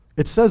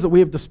 it says that we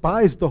have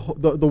despised the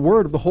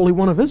word of the Holy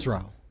One of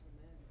Israel.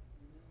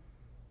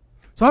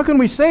 So how can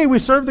we say we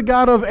serve the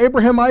God of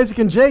Abraham, Isaac,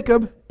 and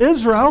Jacob,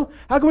 Israel?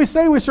 How can we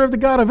say we serve the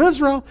God of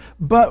Israel,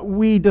 but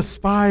we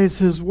despise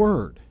His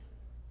word?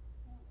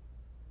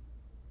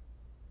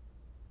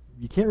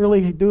 You can't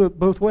really do it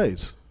both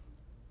ways.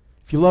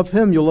 If you love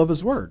Him, you'll love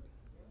His word.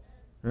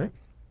 Right?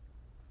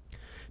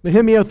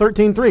 Nehemiah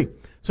 13:3.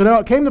 So now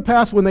it came to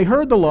pass when they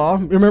heard the law,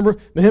 remember,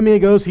 Nehemiah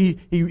goes, he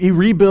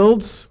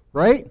rebuilds,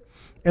 right?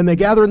 And they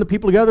gather the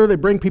people together, they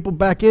bring people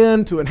back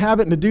in to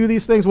inhabit and to do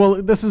these things.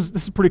 Well, this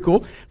is pretty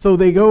cool. So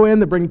they go in,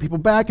 they bring people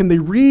back, and they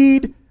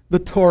read the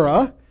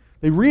Torah,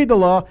 they read the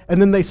law, and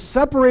then they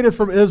separated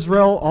from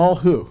Israel all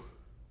who?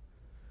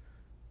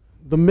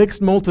 The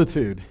mixed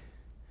multitude.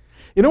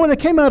 You know, when they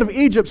came out of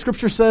Egypt,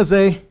 Scripture says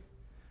a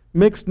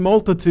mixed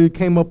multitude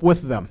came up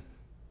with them.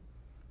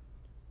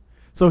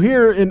 So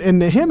here in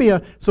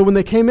Nehemiah, so when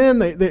they came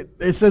in,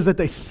 it says that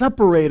they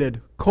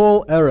separated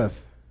Kol Erev.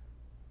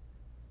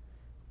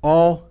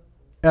 All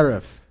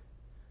Erev.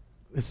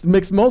 It's the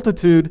mixed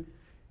multitude.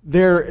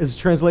 There is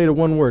translated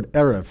one word,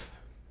 Erev.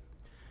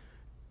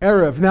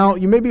 Erev. Now,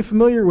 you may be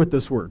familiar with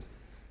this word.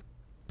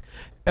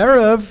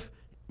 Erev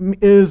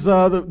is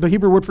the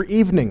Hebrew word for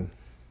evening.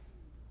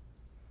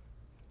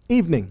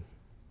 Evening.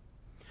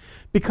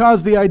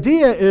 Because the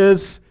idea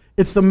is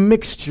it's a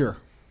mixture.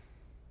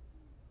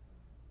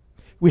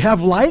 We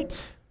have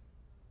light,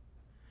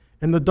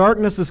 and the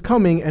darkness is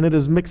coming, and it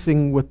is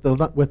mixing with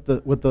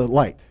the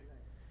light.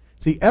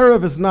 See,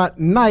 Erev is not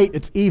night,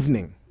 it's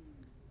evening.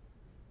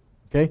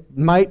 Okay?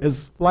 Night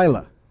is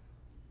Lila.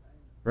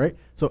 right?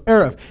 So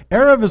Erev.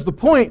 Erev is the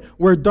point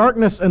where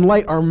darkness and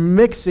light are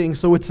mixing,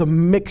 so it's a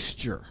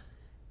mixture.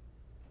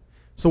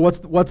 So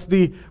what's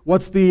the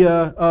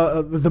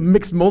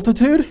mixed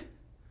multitude?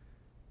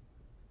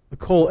 The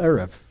Kol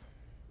Erev.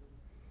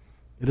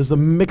 It is a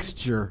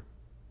mixture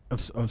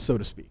of so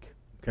to speak.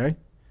 Okay?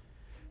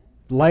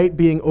 Light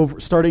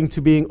starting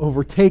to being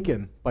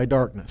overtaken by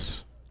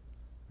darkness.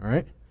 All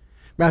right?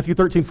 Matthew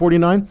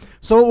 13:49.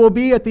 So it will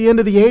be at the end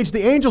of the age,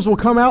 the angels will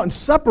come out and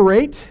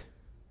separate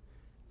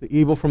the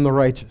evil from the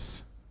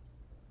righteous.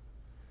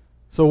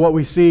 So what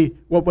we see,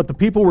 what the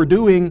people were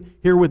doing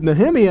here with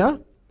Nehemiah,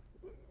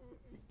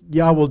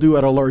 Yah will do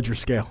at a larger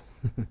scale.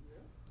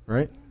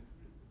 Right?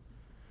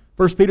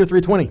 1 Peter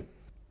 3:20.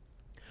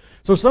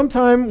 So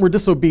sometime we're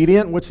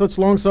disobedient, with such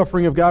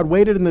long-suffering of God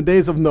waited in the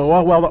days of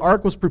Noah while the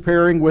ark was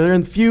preparing,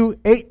 wherein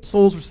 8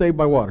 souls were saved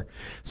by water.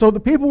 So the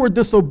people were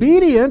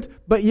disobedient,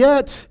 but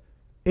yet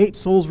 8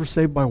 souls were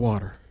saved by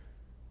water.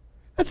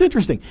 That's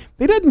interesting.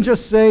 They didn't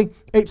just say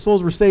 8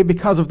 souls were saved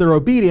because of their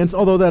obedience,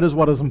 although that is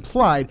what is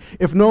implied.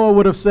 If Noah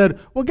would have said,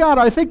 well, God,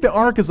 I think the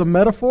ark is a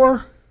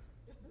metaphor.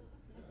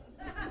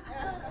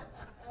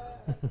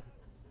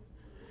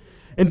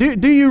 And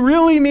do you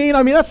really mean,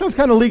 that sounds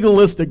kind of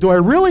legalistic. Do I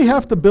really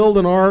have to build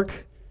an ark?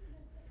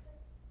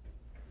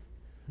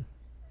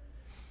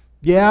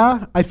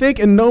 Yeah, I think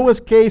in Noah's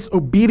case,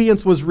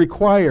 obedience was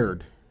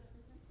required.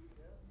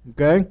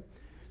 Okay?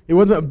 It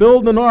wasn't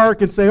build an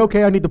ark and say,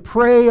 okay, I need to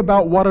pray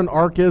about what an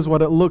ark is,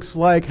 what it looks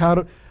like,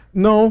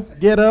 No,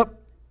 get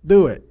up,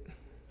 do it.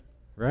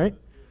 Right?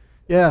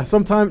 Yeah,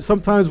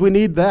 sometimes we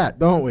need that,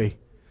 don't we?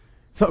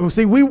 So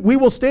see, we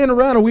will stand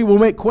around and we will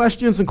make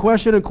questions and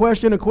question and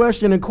question and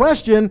question and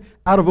question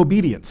out of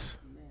obedience.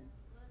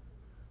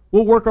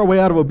 We'll work our way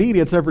out of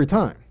obedience every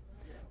time.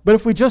 But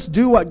if we just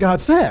do what God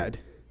said,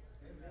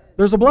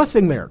 there's a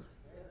blessing there.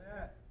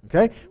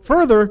 Okay?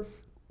 Further,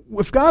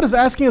 if God is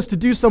asking us to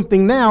do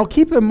something now,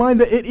 keep in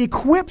mind that it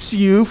equips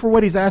you for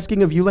what He's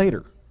asking of you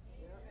later.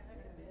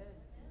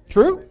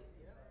 True?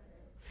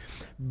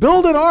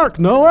 Build an ark,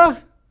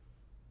 Noah.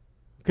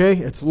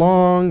 Okay, it's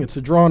long, it's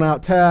a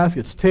drawn-out task,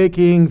 it's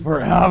taking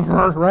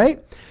forever,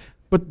 right?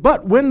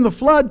 But when the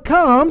flood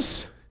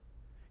comes,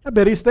 I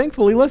bet he's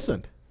thankful he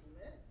listened.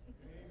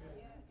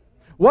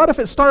 What if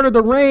it started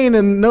to rain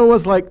and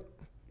Noah's like,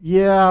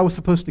 yeah, I was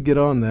supposed to get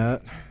on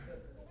that.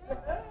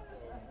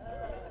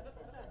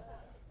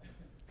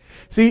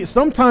 See,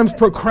 sometimes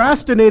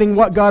procrastinating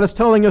what God is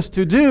telling us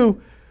to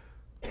do,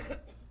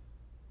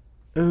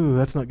 ooh,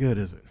 that's not good,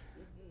 is it?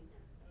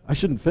 I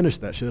shouldn't finish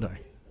that, should I?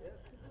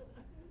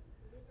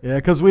 Yeah,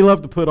 because we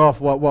love to put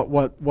off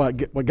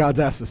what God's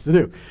asked us to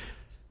do.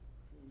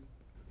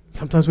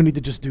 Sometimes we need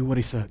to just do what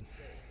He said.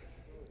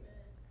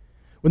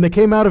 When they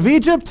came out of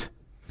Egypt,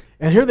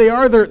 and here they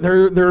are,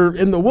 they're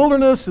in the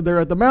wilderness,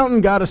 they're at the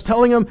mountain. God is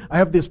telling them, I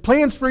have these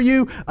plans for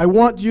you. I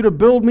want you to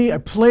build me a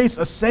place,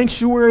 a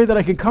sanctuary that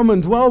I can come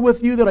and dwell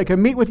with you, that I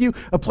can meet with you,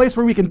 a place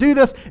where we can do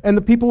this. And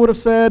the people would have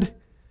said,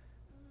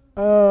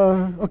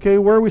 okay,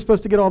 where are we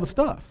supposed to get all the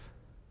stuff?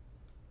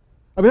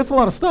 That's a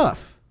lot of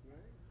stuff.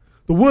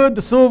 The wood,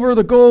 the silver,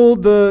 the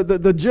gold,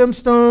 the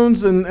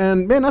gemstones,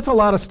 and man, that's a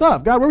lot of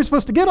stuff. God, where are we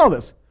supposed to get all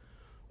this?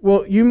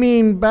 Well, you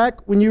mean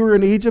back when you were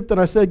in Egypt and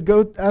I said,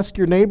 go ask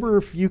your neighbor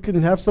if you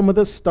can have some of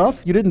this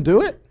stuff? You didn't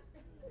do it?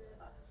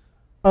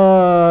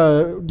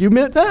 You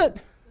meant that?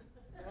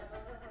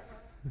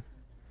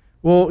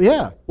 Well,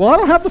 yeah. Well, I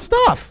don't have the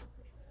stuff.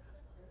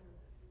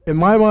 In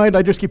my mind,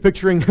 I just keep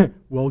picturing,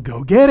 well,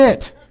 go get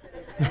it.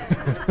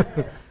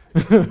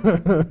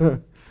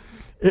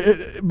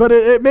 But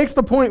it makes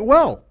the point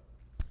well.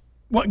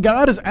 What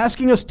God is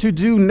asking us to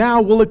do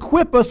now will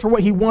equip us for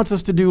what He wants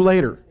us to do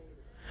later.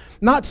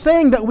 Not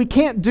saying that we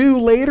can't do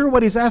later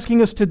what He's asking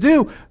us to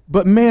do,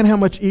 but man, how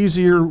much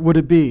easier would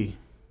it be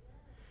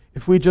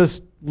if we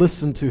just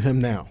listen to Him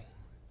now?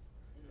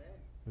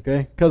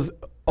 Okay? Because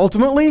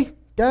ultimately,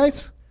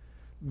 guys,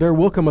 there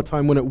will come a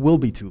time when it will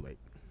be too late.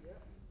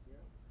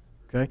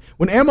 Okay?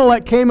 When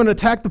Amalek came and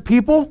attacked the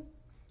people,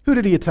 who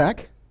did he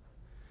attack?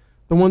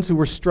 The ones who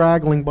were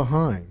straggling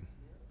behind.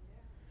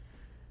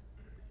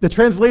 The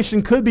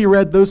translation could be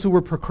read, those who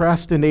were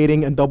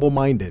procrastinating and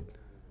double-minded.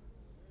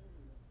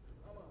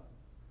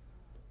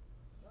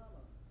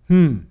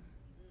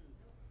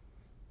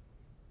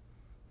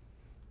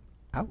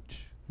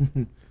 Ouch.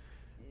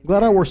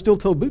 Glad I wore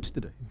steel-toe boots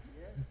today.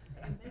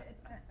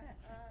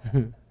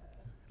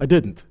 I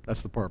didn't.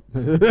 That's the part.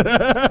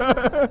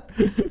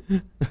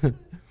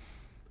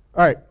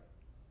 All right.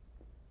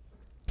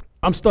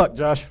 I'm stuck,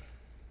 Josh.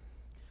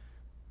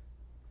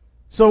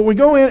 So we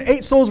go in,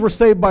 8 souls were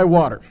saved by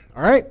water.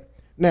 All right?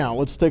 Now,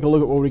 let's take a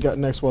look at what we got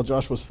next while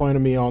Josh was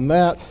finding me on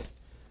that.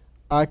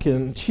 I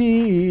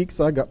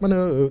got my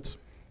notes.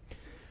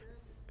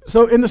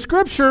 So in the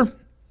scripture,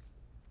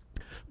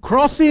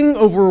 crossing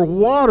over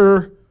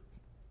water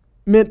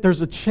meant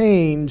there's a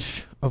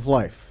change of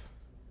life.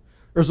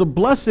 There's a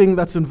blessing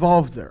that's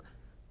involved there.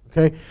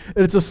 Okay?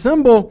 And it's a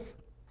symbol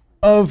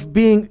of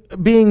being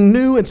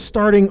new and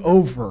starting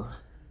over.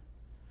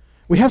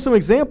 We have some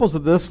examples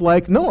of this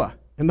like Noah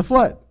and the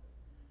flood.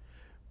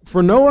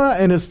 For Noah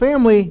and his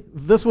family,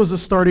 this was a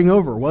starting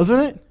over,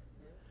 wasn't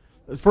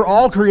it? For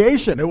all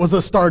creation, it was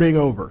a starting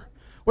over.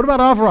 What about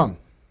Avram?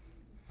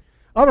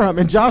 Abraham,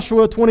 in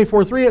Joshua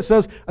 24:3, it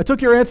says, I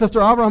took your ancestor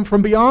Abraham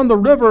from beyond the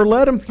river,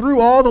 led him through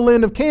all the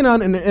land of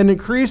Canaan, and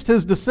increased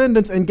his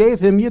descendants and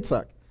gave him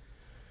Yitzhak.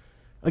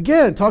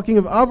 Again, talking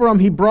of Abraham,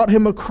 he brought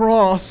him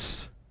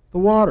across the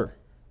water.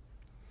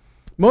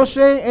 Moshe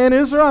and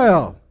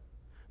Israel,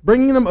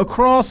 bringing them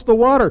across the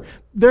water.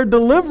 Their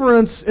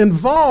deliverance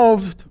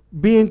involved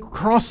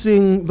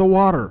crossing the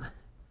water.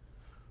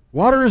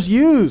 Water is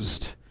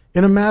used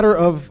in a matter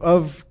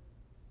of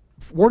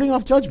warding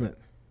off judgment.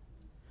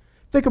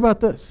 Think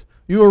about this.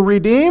 You are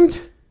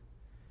redeemed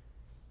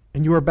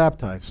and you are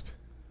baptized.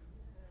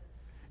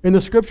 In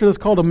the scripture, that's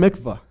called a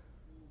mikvah.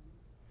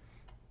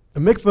 A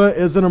mikvah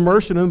is an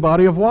immersion in a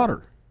body of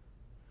water.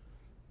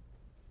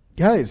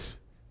 Guys,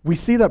 we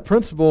see that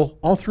principle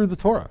all through the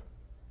Torah.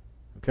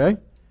 Okay?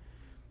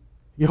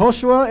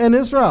 Yehoshua and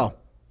Israel.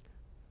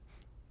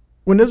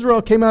 When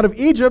Israel came out of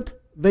Egypt,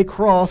 they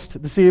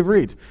crossed the Sea of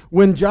Reeds.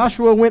 When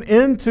Joshua went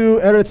into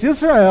Eretz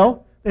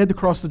Yisrael, they had to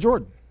cross the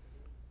Jordan.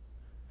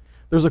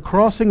 There's a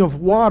crossing of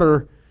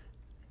water.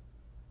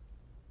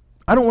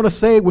 I don't want to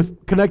say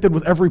connected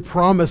with every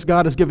promise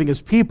God is giving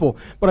his people,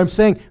 but I'm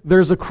saying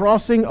there's a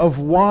crossing of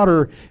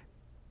water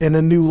in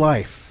a new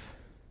life,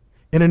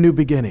 in a new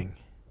beginning,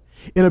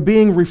 in a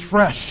being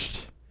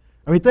refreshed.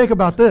 I mean, think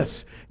about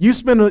this. You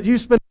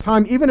spend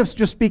time, even if it's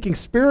just speaking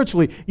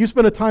spiritually, you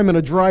spend a time in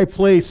a dry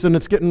place and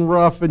it's getting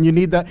rough and you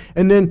need that.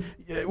 And then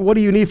what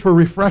do you need for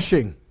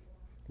refreshing?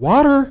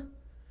 Water.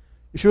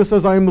 Yeshua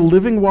says, I am the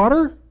living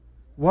water,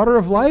 water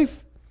of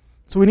life.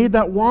 So we need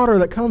that water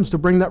that comes to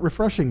bring that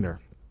refreshing there.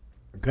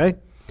 Okay?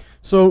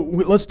 So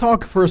let's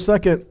talk for a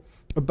second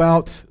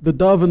about the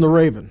dove and the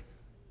raven.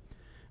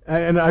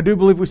 And I do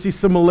believe we see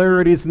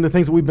similarities in the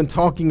things that we've been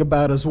talking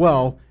about as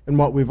well, and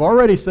what we've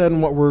already said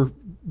and what we're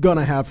going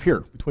to have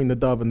here between the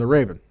dove and the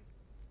raven.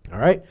 All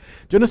right?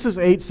 Genesis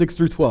 8, 6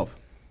 through 12.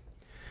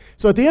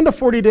 So at the end of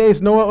 40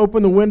 days, Noah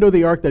opened the window of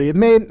the ark that he had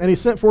made, and he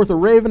sent forth a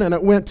raven, and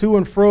it went to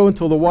and fro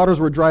until the waters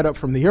were dried up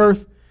from the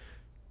earth.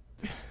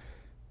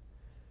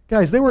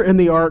 Guys, they were in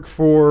the ark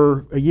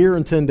for a year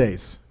and 10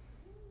 days.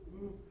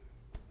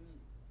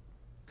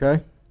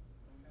 Okay?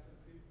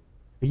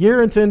 A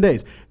year and 10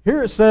 days.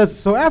 Here it says,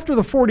 so after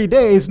the 40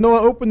 days,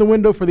 Noah opened the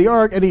window for the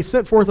ark, and he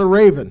sent forth a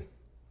raven.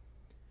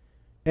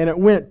 And it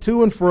went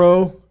to and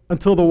fro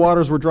until the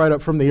waters were dried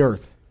up from the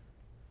earth.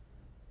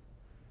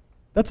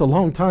 That's a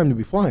long time to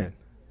be flying.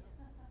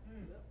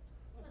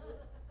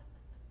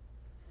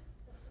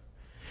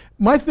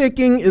 My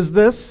thinking is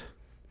this.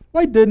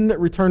 Why didn't it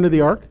return to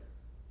the ark?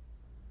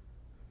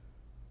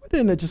 Why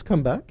didn't it just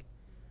come back?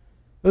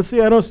 Let's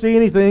see, I don't see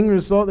anything.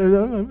 There's salt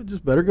there.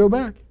 Just better go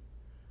back.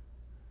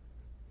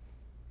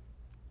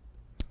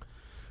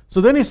 So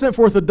then he sent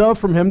forth a dove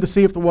from him to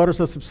see if the waters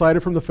had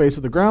subsided from the face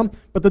of the ground.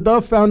 But the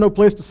dove found no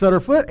place to set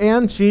her foot,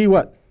 and she,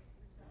 what?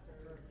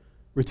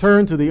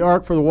 Returned to the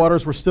ark, for the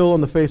waters were still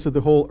on the face of the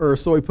whole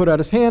earth. So he put out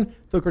his hand,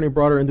 took her, and he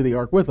brought her into the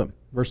ark with him.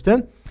 Verse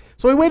 10.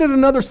 So he waited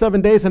another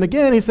 7 days, and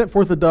again he sent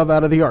forth a dove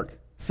out of the ark.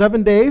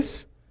 7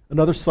 days,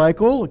 another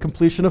cycle, a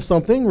completion of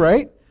something,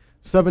 right?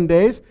 7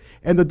 days.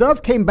 And the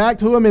dove came back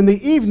to him in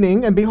the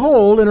evening, and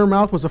behold, in her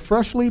mouth was a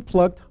freshly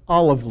plucked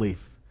olive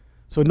leaf.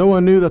 So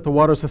Noah knew that the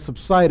waters had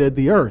subsided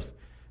the earth.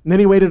 And then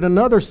he waited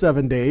another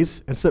 7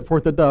 days and sent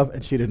forth the dove,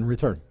 and she didn't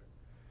return.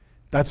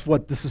 That's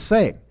what this is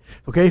saying.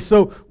 Okay,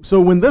 so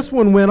when this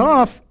one went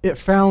off, it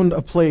found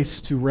a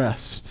place to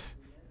rest,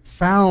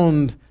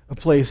 found a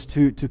place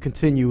to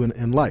continue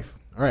in life.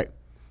 All right,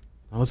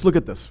 now let's look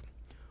at this.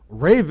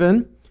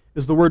 Raven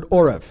is the word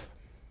Orev.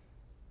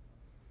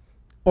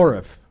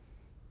 Orev,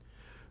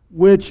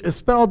 which is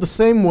spelled the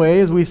same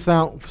way as we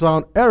found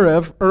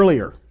Erev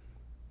earlier.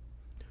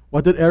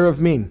 What did Erev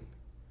mean?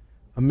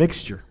 A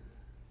mixture.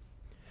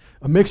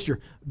 A mixture.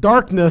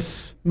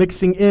 Darkness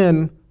mixing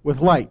in with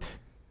light.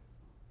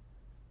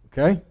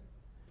 Okay?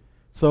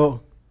 So,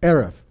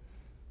 Erev.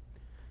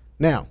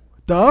 Now,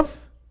 dove,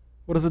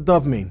 what does a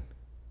dove mean?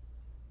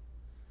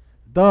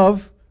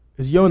 Dove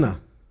is Yonah.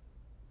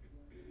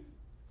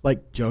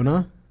 Like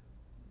Jonah.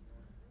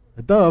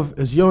 A dove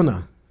is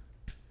Yonah.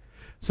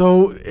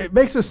 So, it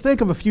makes us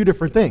think of a few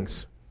different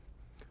things.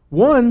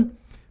 One,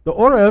 the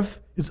Orev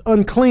is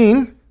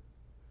unclean,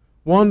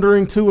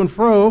 wandering to and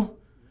fro,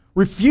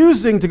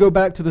 refusing to go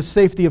back to the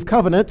safety of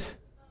covenant.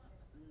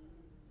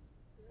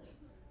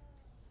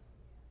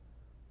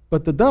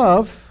 But the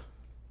dove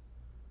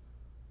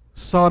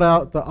sought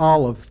out the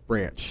olive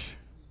branch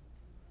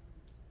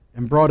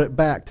and brought it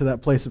back to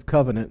that place of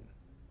covenant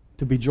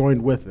to be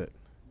joined with it.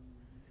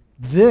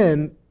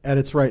 Then, at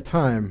its right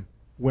time,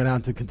 went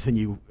on to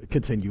continue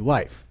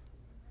life.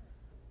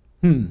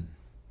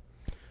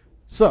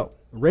 So,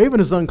 the raven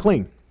is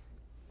unclean.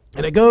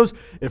 And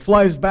it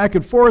flies back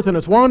and forth, and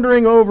it's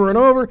wandering over and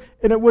over,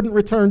 and it wouldn't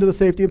return to the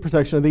safety and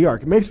protection of the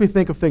ark. It makes me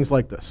think of things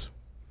like this.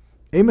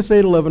 Amos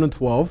 8, 11, and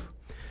 12.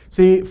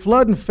 See,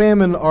 flood and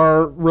famine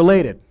are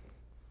related.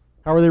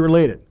 How are they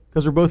related?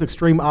 Because they're both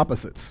extreme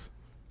opposites,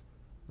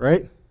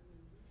 right?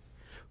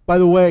 By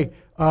the way,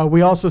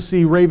 we also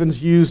see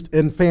ravens used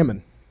in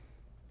famine.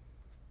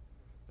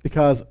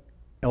 Because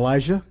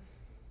Elijah,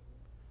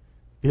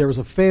 there was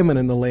a famine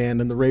in the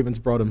land and the ravens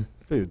brought him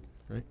food.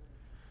 Right?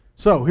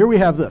 So here we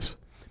have this.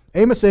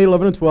 Amos 8,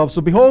 11 and 12. So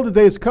behold, the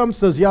days come,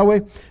 says Yahweh,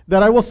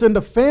 that I will send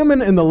a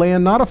famine in the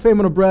land, not a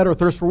famine of bread or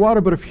thirst for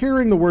water, but of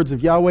hearing the words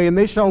of Yahweh. And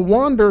they shall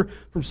wander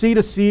from sea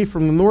to sea,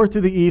 from the north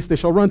to the east. They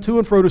shall run to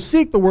and fro to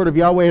seek the word of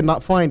Yahweh and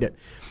not find it.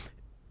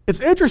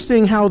 It's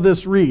interesting how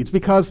this reads,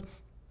 because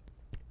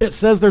it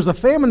says there's a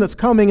famine that's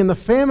coming, and the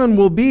famine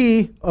will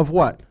be of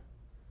what?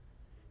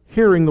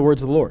 Hearing the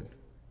words of the Lord.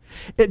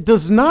 It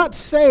does not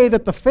say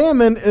that the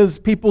famine is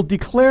people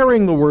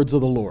declaring the words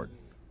of the Lord.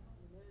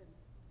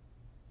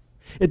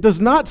 It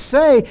does not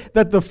say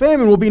that the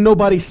famine will be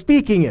nobody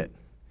speaking it.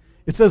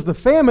 It says the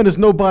famine is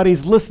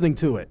nobody's listening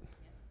to it.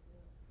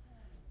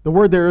 The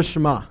word there is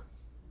Shema.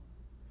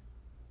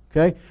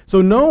 Okay?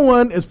 So no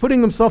one is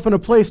putting themselves in a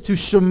place to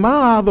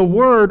Shema the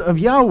word of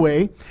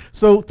Yahweh.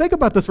 So think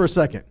about this for a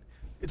second.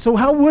 So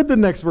how would the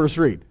next verse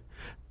read?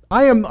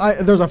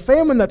 There's a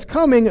famine that's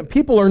coming, and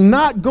people are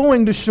not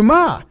going to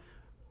Shema.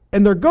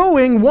 And they're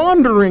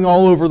wandering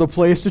all over the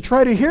place to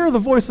try to hear the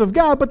voice of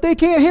God, but they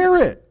can't hear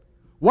it.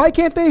 Why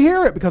can't they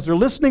hear it? Because they're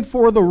listening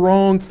for the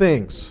wrong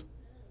things.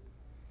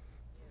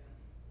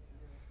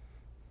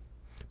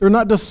 They're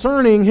not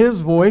discerning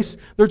His voice.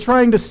 They're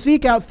trying to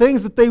seek out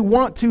things that they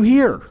want to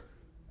hear.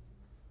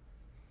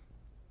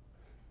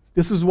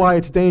 This is why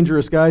it's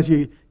dangerous, guys.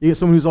 You get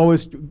someone who's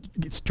always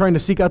trying to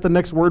seek out the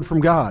next word from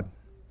God,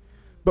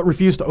 but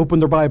refuse to open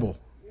their Bible.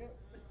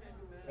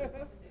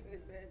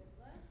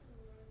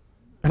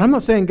 And I'm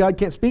not saying God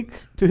can't speak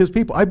to His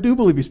people. I do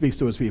believe He speaks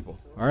to His people.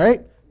 All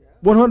right?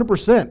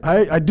 100%.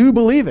 I do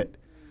believe it.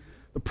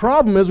 The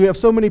problem is we have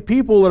so many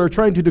people that are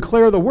trying to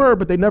declare the word,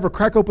 but they never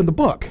crack open the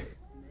book.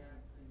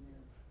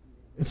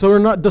 And so they're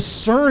not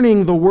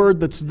discerning the word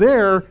that's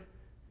there,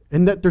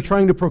 and that they're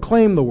trying to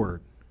proclaim the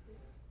word.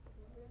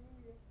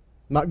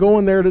 Not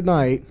going there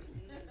tonight.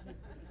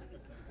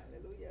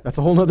 That's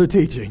a whole other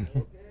teaching.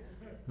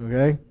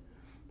 Okay?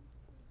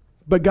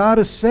 But God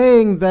is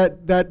saying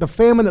that the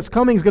famine that's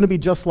coming is going to be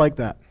just like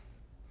that.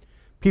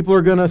 People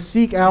are going to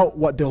seek out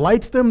what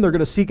delights them. They're going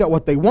to seek out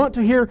what they want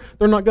to hear.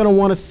 They're not going to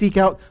want to seek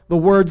out the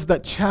words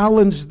that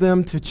challenge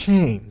them to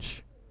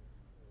change.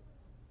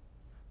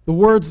 The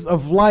words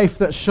of life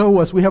that show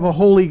us we have a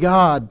holy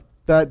God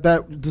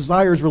that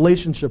desires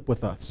relationship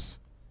with us.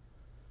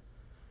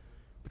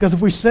 Because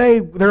if we say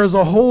there is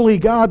a holy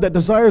God that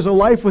desires a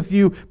life with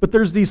you, but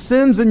there's these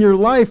sins in your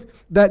life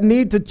that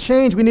need to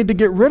change, we need to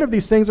get rid of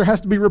these things, there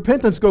has to be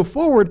repentance, go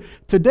forward.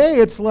 Today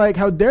it's like,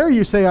 how dare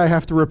you say I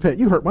have to repent?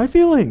 You hurt my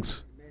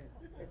feelings.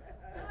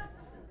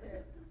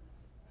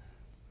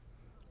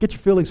 Get your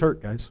feelings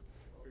hurt, guys.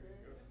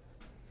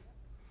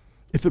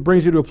 If it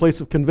brings you to a place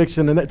of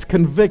conviction, and that's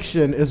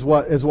conviction is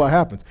what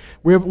happens.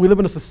 We live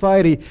in a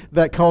society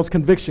that calls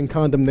conviction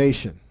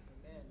condemnation.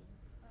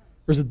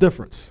 There's a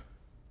difference.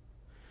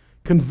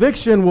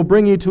 Conviction will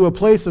bring you to a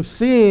place of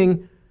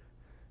seeing,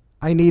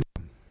 I need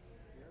Him.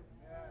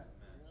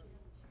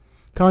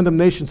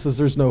 Condemnation says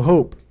there's no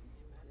hope.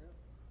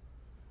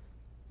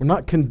 We're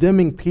not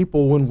condemning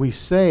people when we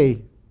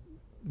say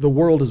the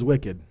world is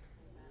wicked,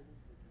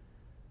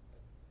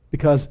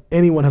 because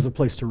anyone has a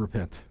place to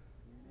repent.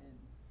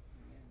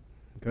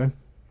 Okay?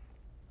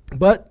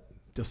 But,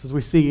 just as we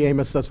see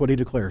Amos, that's what he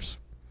declares.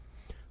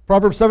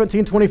 Proverbs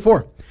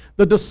 17:24.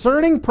 The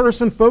discerning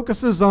person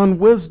focuses on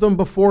wisdom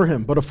before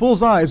him, but a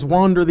fool's eyes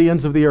wander the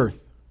ends of the earth.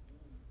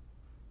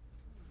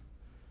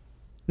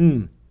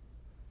 The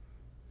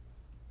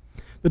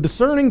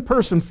discerning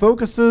person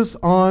focuses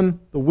on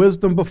the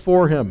wisdom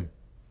before him.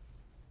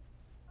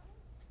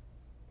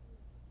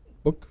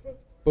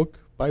 Book,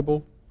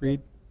 Bible,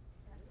 read.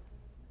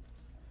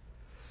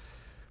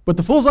 But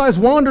the fool's eyes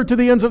wander to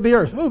the ends of the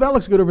earth. Oh, that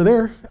looks good over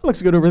there. That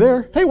looks good over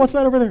there. Hey, what's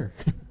that over there?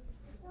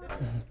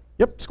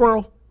 Yep,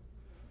 squirrel.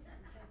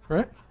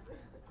 Right?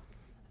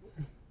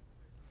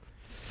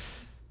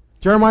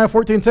 Jeremiah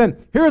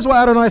 14:10. Here's what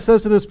Adonai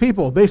says to this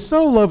people. They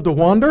so love to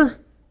wander,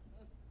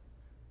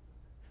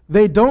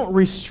 they don't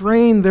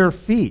restrain their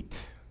feet.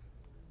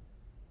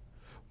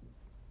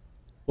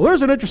 Well,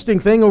 there's an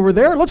interesting thing over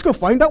there. Let's go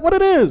find out what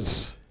it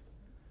is.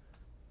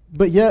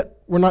 But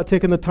yet, we're not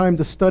taking the time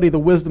to study the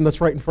wisdom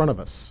that's right in front of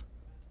us.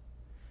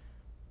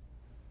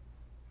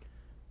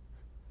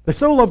 They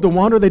so love to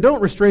wander, they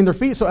don't restrain their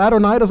feet, so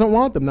Adonai doesn't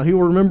want them. Now, He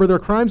will remember their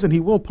crimes and He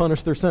will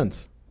punish their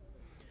sins.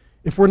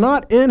 If we're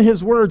not in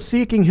His Word,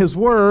 seeking His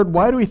Word,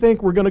 why do we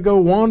think we're going to go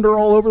wander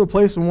all over the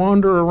place and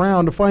wander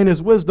around to find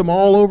His wisdom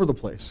all over the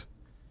place?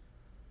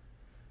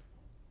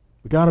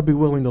 We've got to be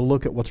willing to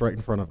look at what's right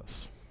in front of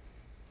us.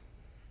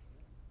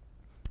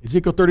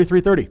 Ezekiel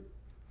 33:30.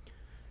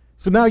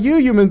 So now you,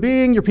 human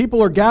being, your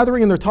people are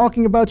gathering and they're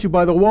talking about you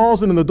by the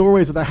walls and in the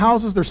doorways of the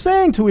houses. They're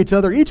saying to each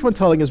other, each one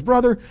telling his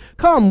brother,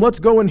 come, let's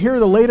go and hear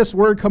the latest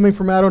word coming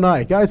from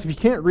Adonai. Guys, if you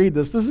can't read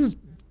this is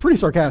pretty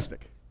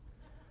sarcastic.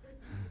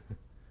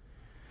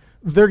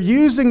 They're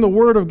using the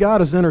word of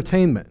God as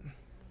entertainment.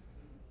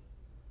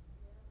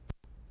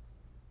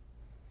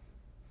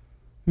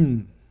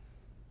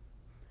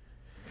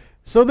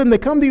 So then they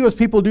come to you as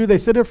people do. They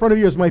sit in front of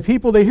you as my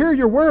people. They hear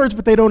your words,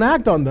 but they don't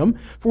act on them.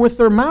 For with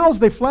their mouths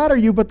they flatter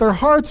you, but their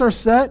hearts are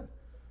set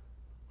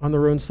on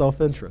their own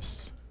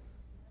self-interest.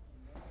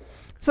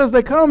 It says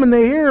they come and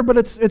they hear, but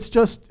it's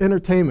just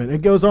entertainment.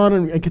 It goes on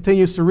and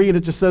continues to read.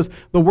 It just says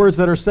the words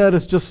that are said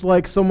is just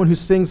like someone who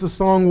sings a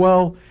song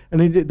well,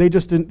 and they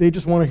just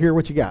want to hear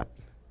what you got.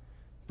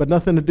 But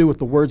nothing to do with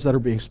the words that are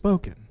being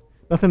spoken.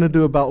 Nothing to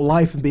do about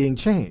life and being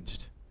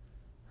changed.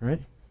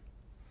 Right?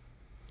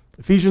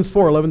 Ephesians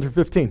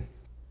 4:11-15.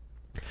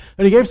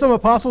 And he gave some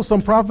apostles,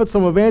 some prophets,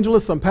 some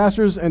evangelists, some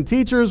pastors and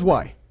teachers.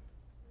 Why?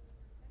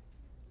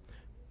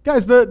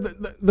 Guys,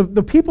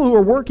 the people who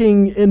are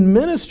working in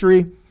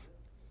ministry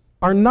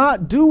are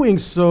not doing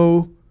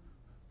so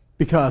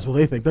because, well,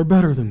 they think they're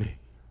better than me.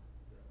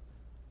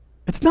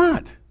 It's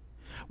not.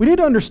 We need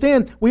to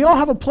understand we all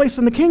have a place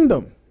in the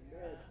kingdom.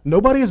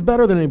 Nobody is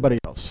better than anybody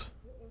else.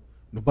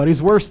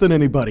 Nobody's worse than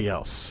anybody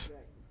else.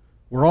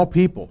 We're all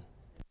people.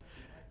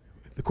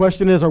 The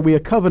question is, are we a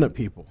covenant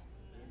people?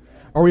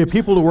 Are we a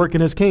people to work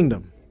in His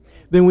kingdom?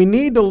 Then we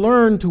need to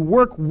learn to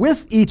work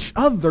with each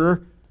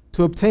other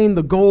to obtain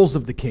the goals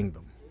of the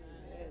kingdom.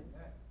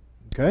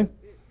 Okay?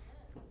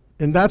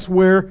 And that's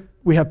where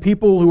we have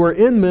people who are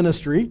in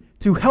ministry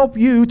to help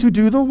you to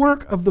do the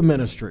work of the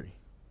ministry.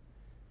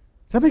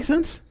 Does that make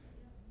sense?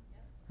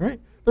 Right?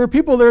 There are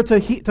people there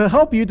to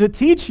help you, to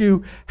teach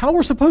you how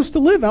we're supposed to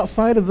live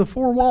outside of the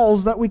four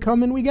walls that we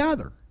come and we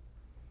gather.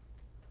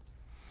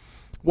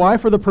 Why?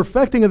 For the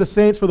perfecting of the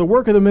saints, for the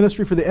work of the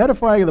ministry, for the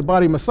edifying of the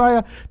body of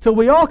Messiah, till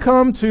we all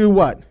come to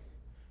what?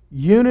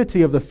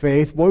 Unity of the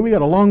faith. Boy, we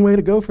got a long way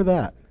to go for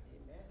that.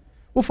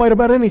 We'll fight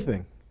about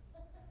anything.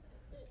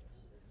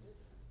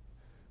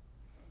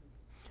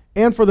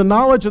 And for the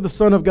knowledge of the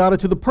Son of God,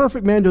 and to the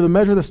perfect man, to the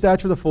measure of the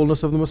stature of the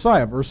fullness of the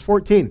Messiah. Verse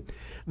 14.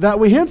 That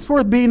we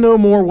henceforth be no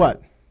more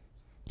what?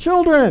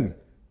 Children.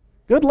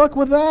 Good luck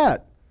with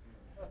that.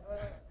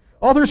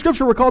 All through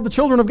Scripture, we're called the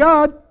children of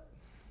God.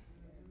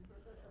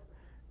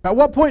 At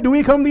what point do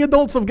we become the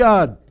adults of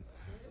God?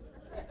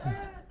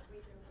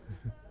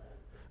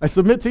 I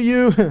submit to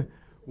you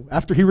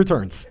after He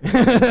returns.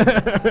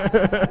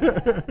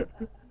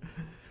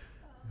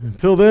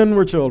 Until then,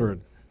 we're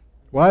children.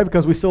 Why?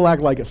 Because we still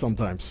act like it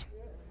sometimes.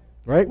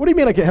 Right? What do you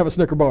mean I can't have a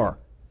Snicker bar?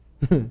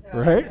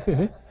 Right?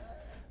 You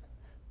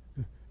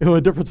know,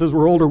 the difference is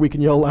we're older, we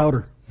can yell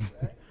louder.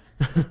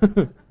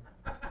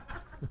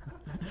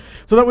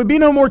 So that we be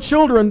no more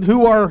children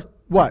who are,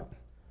 what?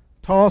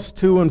 Tossed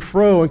to and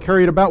fro and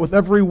carried about with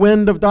every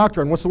wind of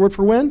doctrine. What's the word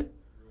for wind?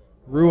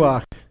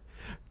 Ruach.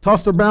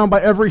 Tossed around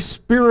by every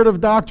spirit of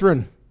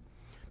doctrine.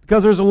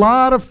 Because there's a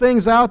lot of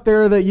things out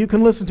there that you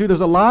can listen to.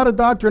 There's a lot of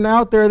doctrine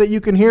out there that you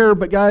can hear,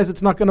 but guys,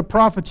 it's not going to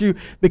profit you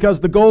because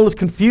the goal is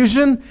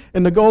confusion,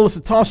 and the goal is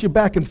to toss you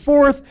back and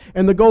forth,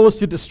 and the goal is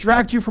to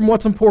distract you from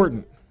what's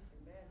important.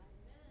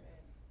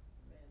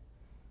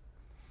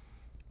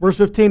 Verse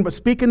 15, but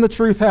speaking the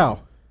truth how?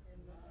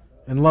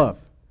 In love.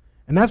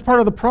 And that's part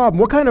of the problem.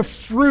 What kind of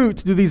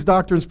fruit do these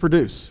doctrines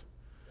produce?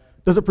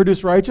 Does it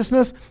produce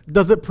righteousness?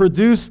 Does it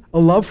produce a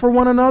love for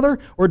one another?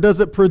 Or does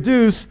it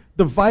produce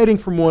dividing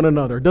from one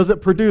another? Does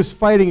it produce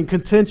fighting and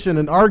contention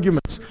and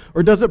arguments?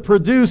 Or does it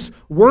produce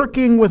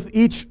working with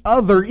each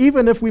other,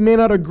 even if we may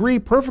not agree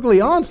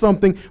perfectly on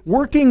something,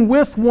 working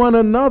with one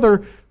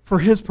another for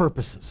His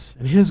purposes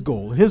and His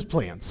goal and His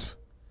plans?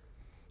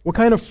 What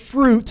kind of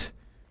fruit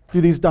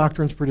do these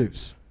doctrines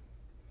produce?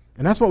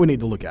 And that's what we need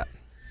to look at.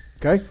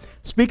 Okay?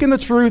 Speaking the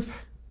truth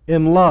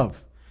in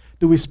love.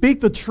 Do we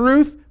speak the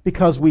truth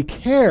because we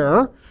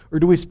care, or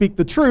do we speak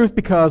the truth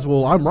because,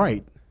 well, I'm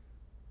right?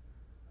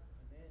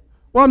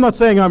 Well, I'm not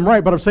saying I'm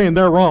right, but I'm saying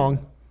they're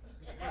wrong.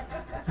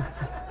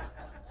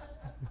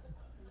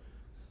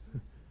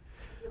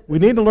 We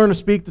need to learn to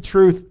speak the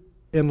truth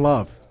in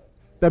love.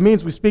 That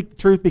means we speak the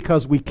truth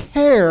because we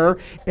care,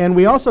 and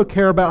we also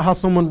care about how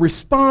someone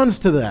responds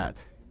to that.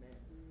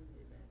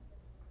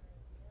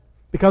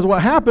 Because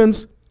what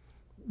happens,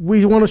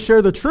 we want to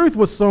share the truth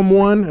with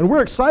someone, and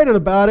we're excited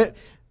about it.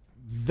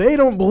 They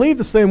don't believe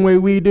the same way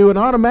we do, and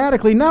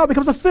automatically now it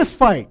becomes a fist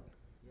fight.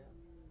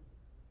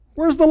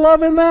 Where's the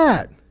love in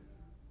that?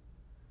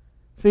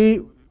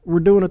 See, we're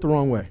doing it the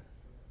wrong way.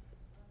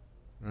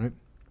 All right?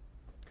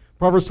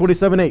 Proverbs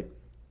 27:8.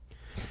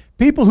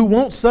 People who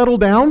won't settle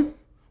down,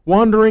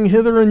 wandering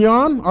hither and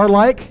yon, are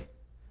like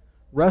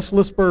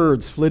restless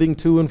birds flitting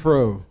to and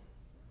fro.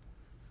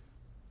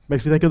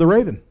 Makes me think of the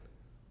raven.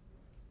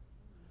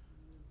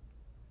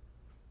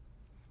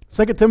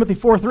 2 Timothy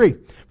 4:3.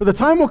 For the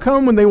time will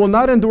come when they will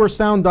not endure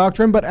sound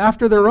doctrine, but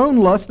after their own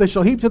lust they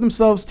shall heap to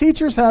themselves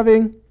teachers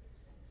having...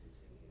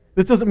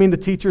 This doesn't mean the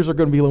teachers are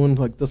going to be living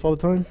like this all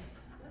the time.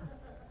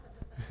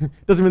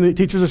 Doesn't mean the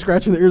teachers are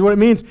scratching their ears. What it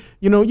means,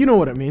 you know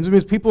what it means. It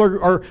means people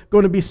are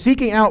going to be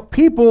seeking out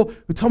people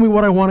who tell me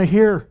what I want to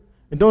hear.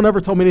 And don't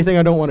ever tell me anything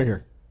I don't want to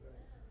hear.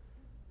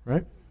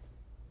 Right?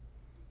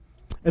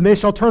 And they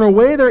shall turn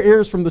away their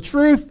ears from the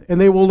truth, and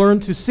they will learn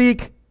to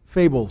seek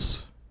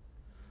fables.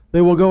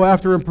 They will go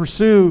after and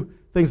pursue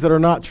things that are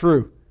not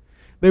true.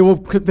 They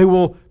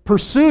will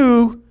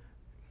pursue,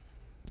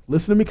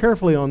 listen to me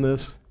carefully on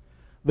this,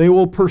 they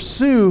will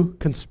pursue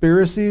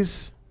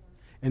conspiracies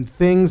and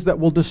things that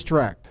will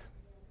distract.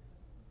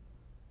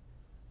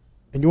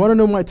 And you want to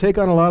know my take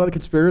on a lot of the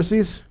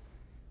conspiracies?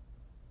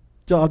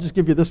 I'll just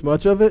give you this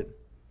much of it.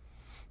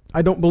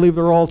 I don't believe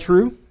they're all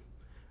true.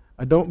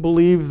 I don't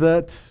believe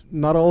that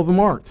not all of them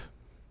aren't.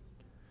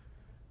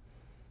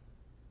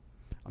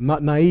 I'm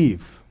not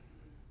naive.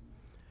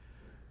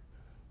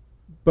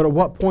 But at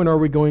what point are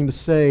we going to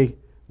say,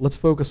 let's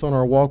focus on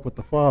our walk with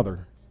the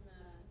Father,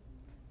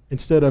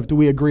 instead of, do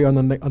we agree on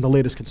the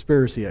latest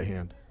conspiracy at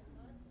hand?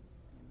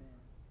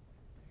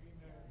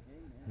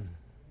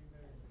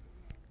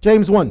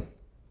 James 1,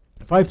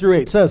 5 through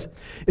 8 says,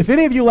 if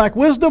any of you lack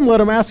wisdom, let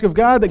him ask of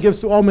God that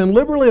gives to all men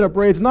liberally and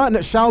upbraids not, and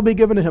it shall be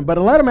given to him. But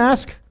let him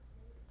ask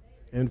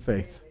in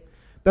faith.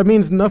 That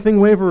means nothing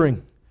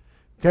wavering.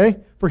 Okay?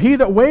 For he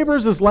that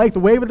wavers is like the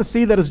wave of the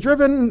sea that is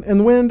driven in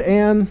the wind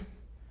and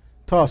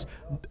tossed.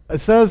 It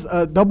says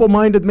a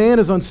double-minded man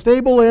is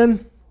unstable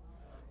in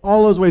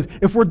all those ways.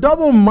 If we're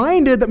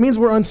double-minded, that means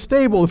we're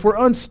unstable. If we're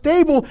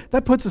unstable,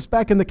 that puts us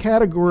back in the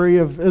category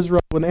of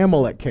Israel when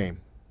Amalek came.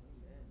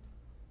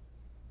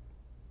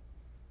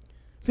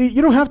 See,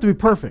 you don't have to be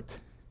perfect.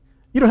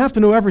 You don't have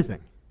to know everything.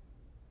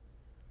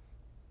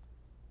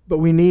 But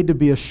we need to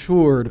be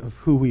assured of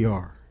who we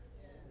are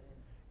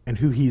and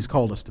who He's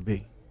called us to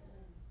be.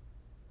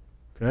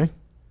 Okay?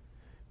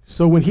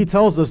 So when He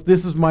tells us,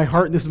 this is my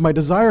heart, this is my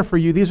desire for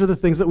you, these are the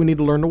things that we need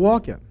to learn to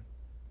walk in.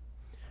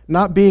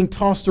 Not being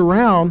tossed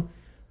around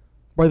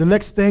by the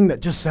next thing that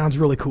just sounds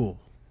really cool.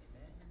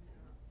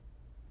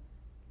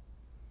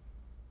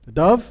 The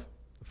dove,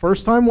 the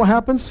first time, what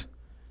happens?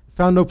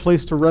 Found no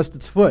place to rest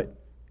its foot.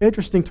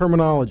 Interesting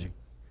terminology.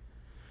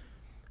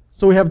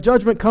 So we have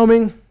judgment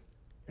coming,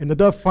 and the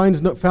dove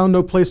found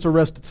no place to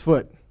rest its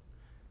foot.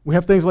 We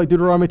have things like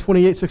Deuteronomy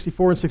 28,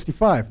 64, and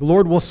 65. The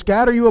Lord will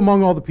scatter you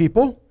among all the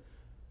people.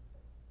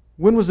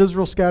 When was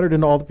Israel scattered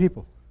into all the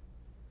people?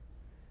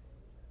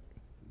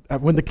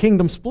 When the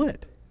kingdom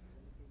split.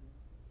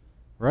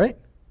 Right?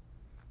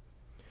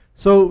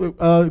 So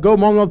go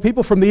among all the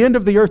people from the end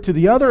of the earth to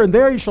the other, and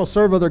there you shall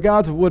serve other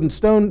gods of wood and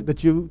stone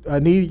that you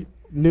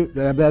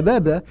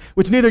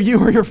which neither you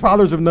or your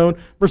fathers have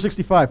known. Verse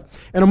 65.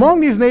 And among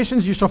these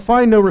nations you shall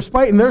find no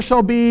respite, and there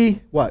shall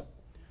be, what?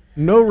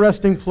 No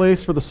resting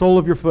place for the sole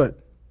of your foot.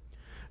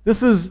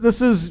 This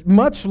is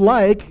much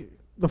like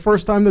the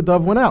first time the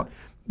dove went out.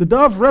 The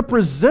dove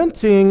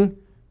representing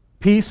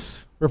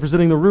peace,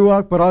 representing the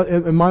Ruach, but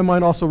in my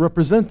mind also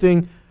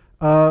representing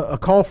a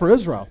call for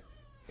Israel.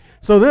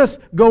 So this,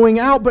 going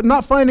out but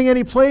not finding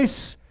any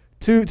place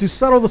to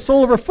settle the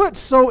sole of her foot,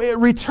 so it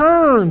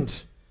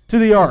returned to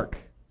the ark.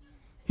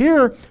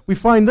 Here we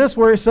find this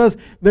where it says,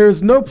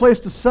 there's no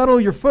place to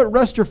settle your foot,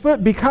 rest your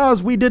foot,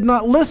 because we did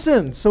not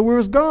listen, so we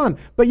was gone.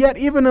 But yet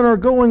even in our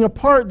going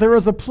apart, there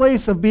is a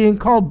place of being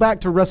called back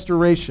to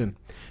restoration,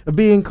 of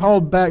being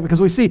called back,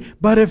 because we see,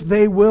 but if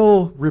they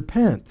will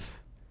repent,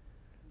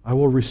 I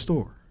will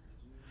restore.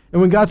 And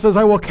when God says,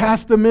 I will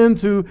cast them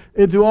into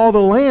all the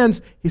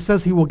lands, He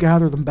says He will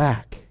gather them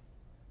back.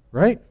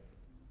 Right?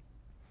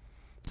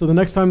 So the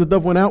next time the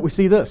dove went out, we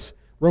see this.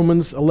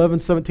 Romans 11,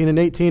 17, and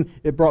 18,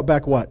 it brought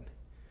back what?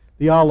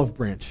 The olive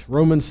branch.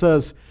 Romans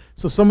says,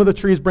 so some of the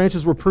tree's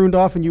branches were pruned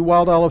off and you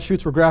wild olive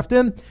shoots were grafted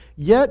in.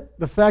 Yet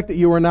the fact that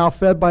you are now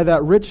fed by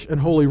that rich and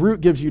holy root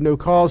gives you no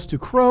cause to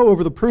crow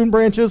over the pruned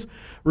branches.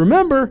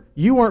 Remember,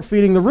 you aren't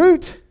feeding the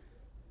root.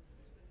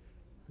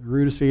 The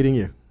root is feeding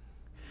you.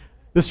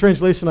 This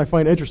translation I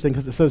find interesting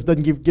because it says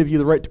doesn't give you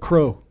the right to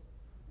crow.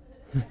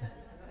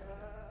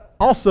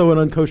 Also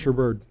an unkosher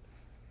bird.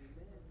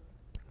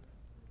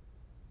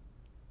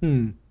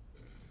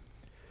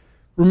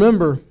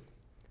 Remember,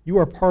 you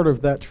are part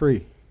of that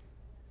tree.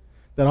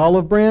 That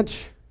olive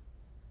branch,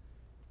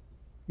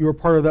 you are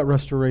part of that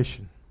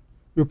restoration.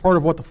 You're part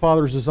of what the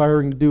Father is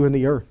desiring to do in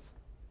the earth.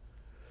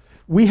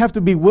 We have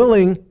to be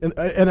willing,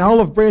 an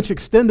olive branch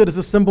extended is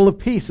a symbol of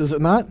peace, is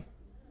it not?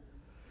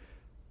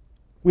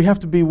 We have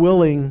to be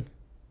willing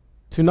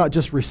to not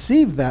just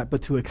receive that,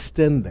 but to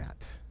extend that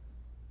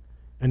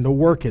and to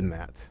work in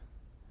that.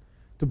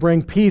 To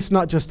bring peace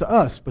not just to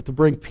us, but to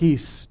bring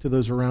peace to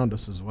those around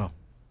us as well.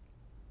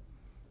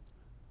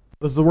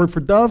 What is the word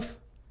for dove?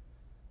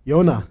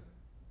 Yonah.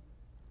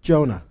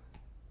 Jonah.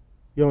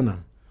 Yonah.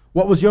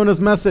 What was Yonah's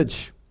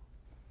message?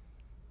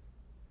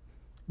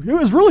 It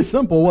was really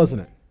simple,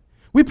 wasn't it?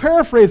 We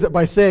paraphrase it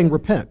by saying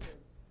repent.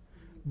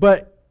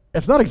 But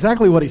it's not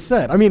exactly what he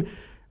said. I mean,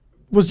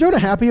 was Jonah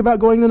happy about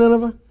going to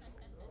Nineveh?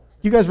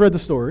 You guys read the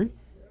story.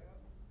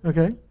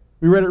 Okay.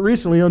 We read it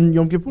recently on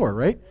Yom Kippur,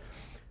 right?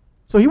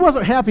 So he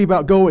wasn't happy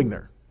about going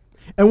there.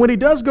 And when he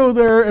does go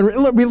there, and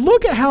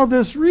look at how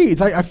this reads.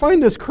 I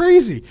find this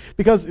crazy.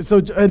 So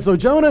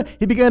Jonah,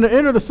 he began to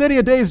enter the city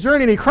a day's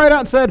journey, and he cried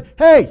out and said,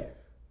 hey,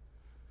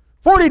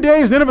 40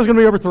 days, Nineveh's going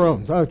to be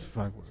overthrown.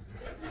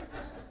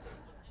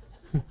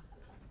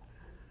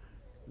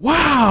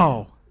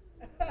 Wow.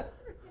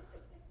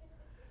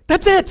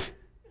 That's it.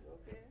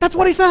 That's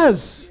what he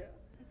says.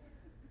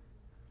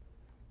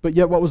 But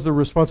yet, what was the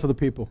response of the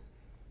people?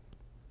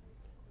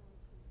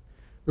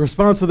 The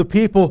response of the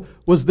people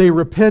was they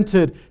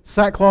repented,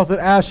 sackcloth and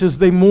ashes,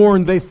 they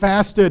mourned, they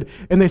fasted,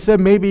 and they said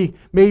maybe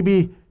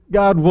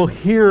God will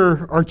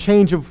hear our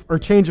change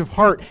of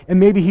heart, and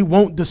maybe He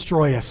won't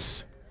destroy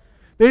us.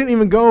 They didn't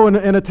even go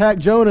and attack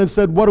Jonah and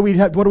said, what do we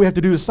have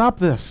to do to stop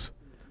this?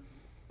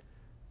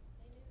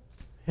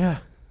 Yeah,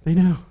 they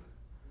knew.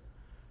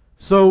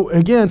 So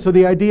again,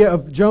 the idea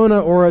of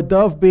Jonah or a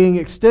dove being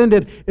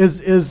extended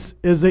is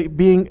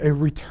being a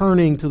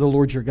returning to the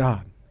Lord your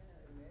God.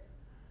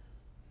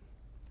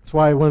 That's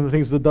why one of the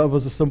things the dove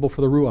was a symbol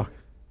for the Ruach.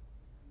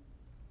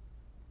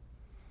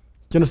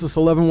 Genesis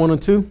 11, 1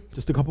 and 2.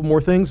 Just a couple more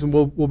things and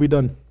we'll be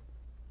done.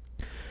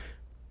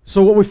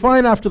 So what we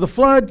find after the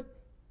flood,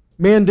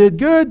 man did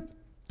good,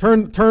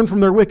 turned from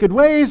their wicked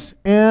ways,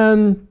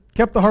 and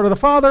kept the heart of the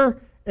Father,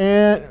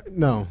 and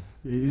no.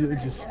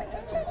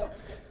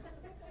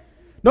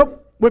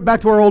 Nope, went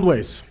back to our old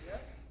ways.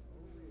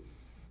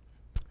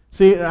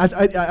 See,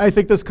 I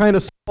think this kind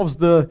of solves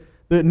the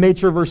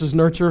nature versus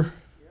nurture.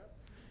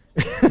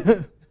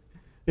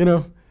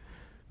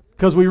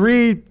 Because we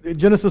read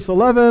Genesis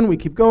 11, we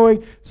keep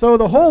going. So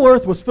the whole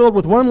earth was filled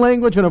with one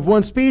language and of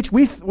one speech.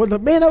 Man,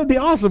 that would be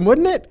awesome,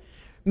 wouldn't it?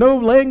 No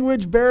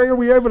language barrier.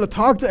 We were able to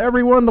talk to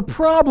everyone. The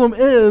problem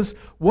is,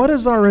 what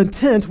is our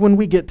intent when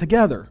we get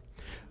together?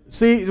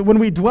 See, when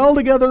we dwell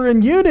together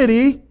in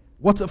unity,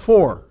 what's it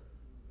for?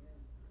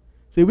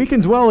 See, we can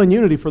dwell in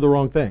unity for the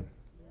wrong thing.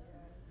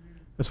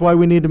 That's why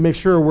we need to make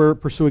sure we're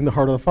pursuing the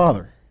heart of the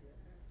Father.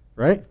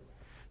 Right?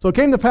 So it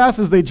came to pass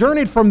as they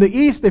journeyed from the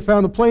east, they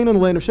found the plain in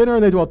the land of Shinar,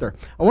 and they dwelt there.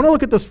 I want to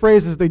look at this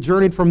phrase as they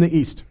journeyed from the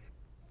east.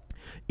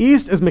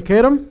 East is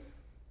Mekedem.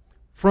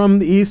 From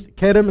the east.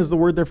 Kedem is the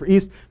word there for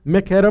east.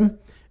 Mekedem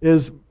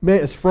is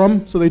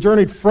from. So they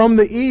journeyed from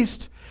the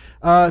east.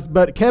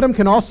 But Kedem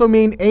can also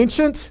mean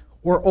ancient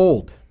or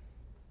old.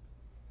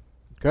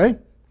 Okay?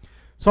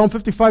 Psalm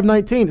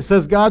 55:19, it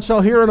says, God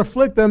shall hear and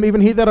afflict them, even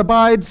he that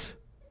abides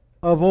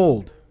of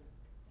old.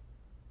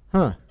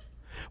 Huh.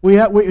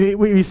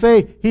 We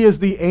say he is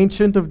the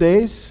ancient of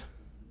days.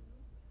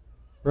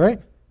 Right?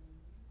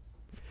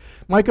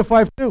 Micah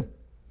 5:2.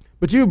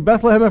 But you,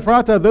 Bethlehem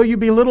Ephratah, though you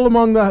be little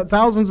among the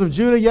thousands of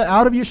Judah, yet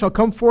out of you shall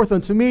come forth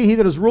unto me he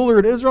that is ruler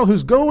in Israel,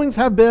 whose goings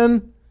have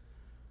been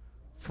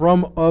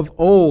from of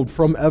old,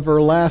 from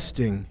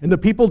everlasting. And the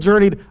people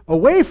journeyed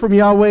away from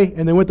Yahweh,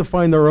 and they went to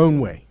find their own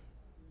way.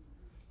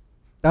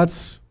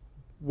 That's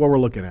what we're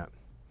looking at.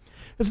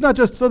 It's not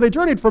just, so they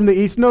journeyed from the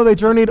east. No, they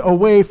journeyed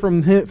away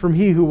from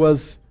he who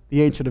was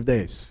the Ancient of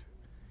Days.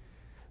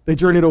 They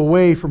journeyed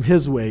away from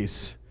his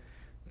ways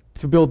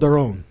to build their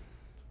own.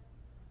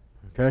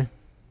 Okay?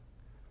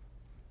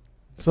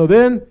 So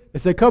then they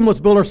say, come, let's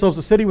build ourselves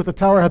a city with a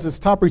tower that has its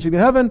top reaching to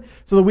heaven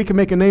so that we can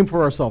make a name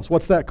for ourselves.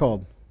 What's that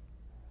called?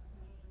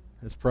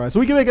 It's pride. So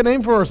we can make a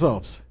name for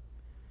ourselves.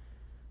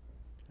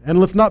 And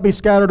let's not be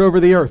scattered over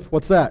the earth.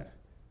 What's that?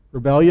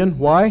 Rebellion.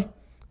 Why?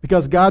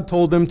 Because God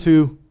told them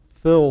to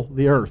fill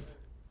the earth.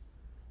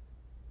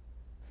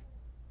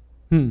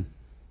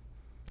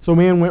 So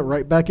man went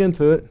right back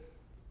into it,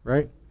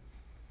 right?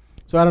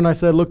 So Adonai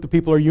said, look, the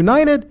people are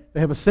united. They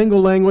have a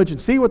single language, and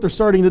see what they're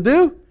starting to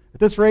do. At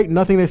this rate,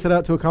 nothing they set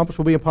out to accomplish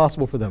will be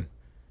impossible for them.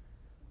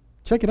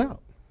 Check it out.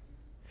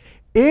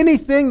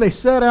 Anything they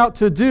set out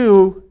to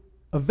do,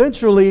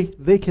 eventually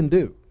they can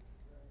do.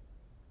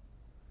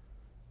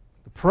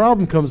 The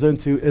problem comes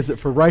into, is it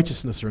for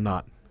righteousness or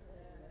not?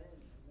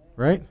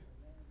 Right?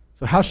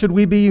 So how should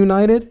we be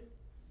united?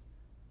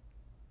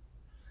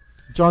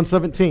 John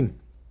 17,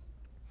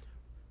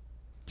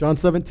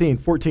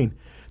 14.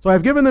 So I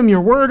have given them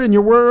your word,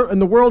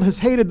 and the world has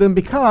hated them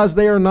because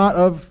they are not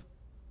of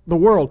the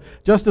world,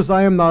 just as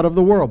I am not of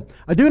the world.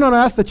 I do not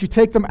ask that you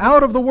take them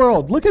out of the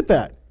world. Look at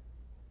that.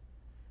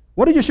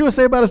 What did Yeshua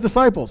say about his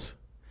disciples?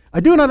 I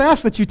do not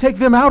ask that you take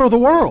them out of the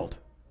world.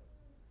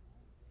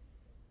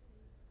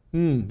 You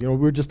know what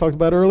we were just talking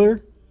about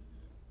earlier?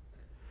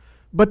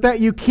 But that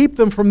you keep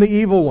them from the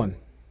evil one.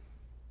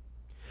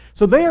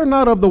 So they are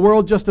not of the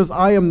world, just as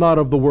I am not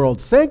of the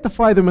world.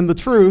 Sanctify them in the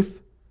truth.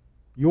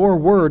 Your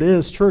word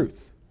is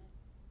truth.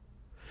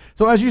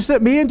 So as you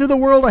sent me into the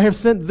world, I have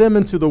sent them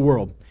into the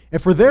world.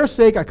 And for their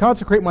sake I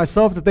consecrate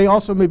myself, that they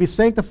also may be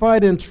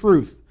sanctified in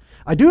truth.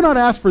 I do not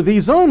ask for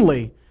these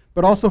only,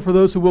 but also for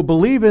those who will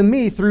believe in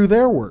me through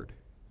their word.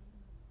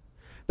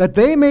 That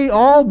they may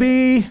all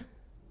be...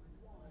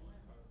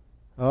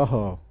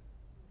 that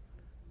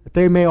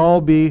they may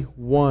all be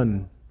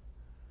one.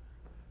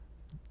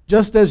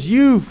 Just as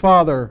you,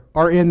 Father,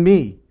 are in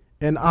me,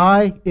 and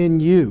I in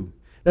you.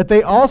 That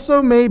they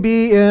also may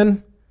be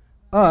in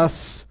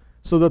us,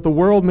 so that the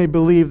world may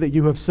believe that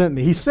you have sent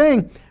me. He's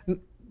saying,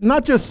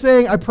 not just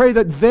saying, I pray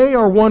that they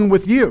are one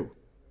with you.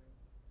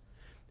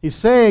 He's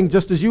saying,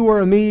 just as you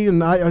are in me,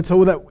 and I,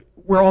 so that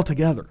we're all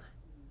together.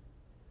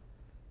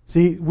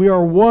 See, we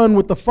are one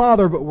with the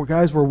Father, but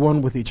we're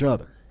one with each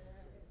other.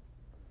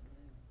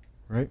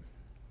 Right?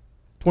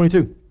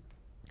 22.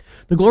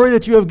 The glory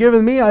that you have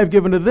given me, I have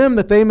given to them,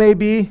 that they may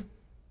be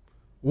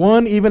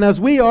one even as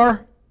we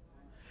are.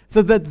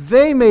 so that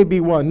they may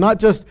be one. Not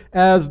just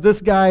as this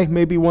guy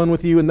may be one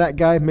with you and that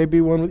guy may be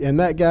one and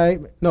that guy.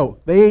 No,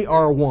 they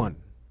are one.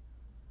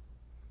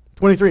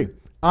 23.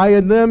 I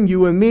and them,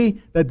 you and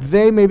me, that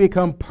they may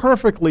become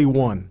perfectly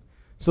one,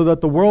 so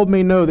that the world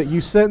may know that you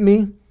sent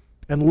me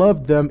and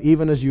loved them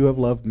even as you have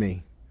loved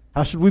me.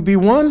 How should we be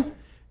one?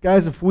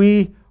 Guys, if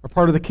we are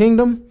part of the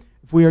kingdom,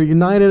 if we are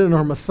united in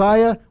our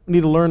Messiah, we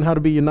need to learn how to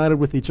be united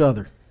with each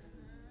other.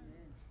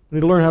 We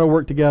need to learn how to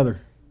work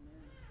together.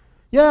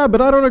 Yeah,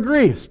 but I don't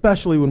agree,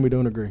 especially when we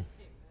don't agree.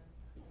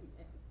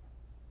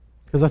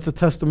 Because that's a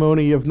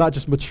testimony of not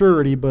just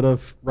maturity, but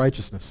of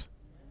righteousness.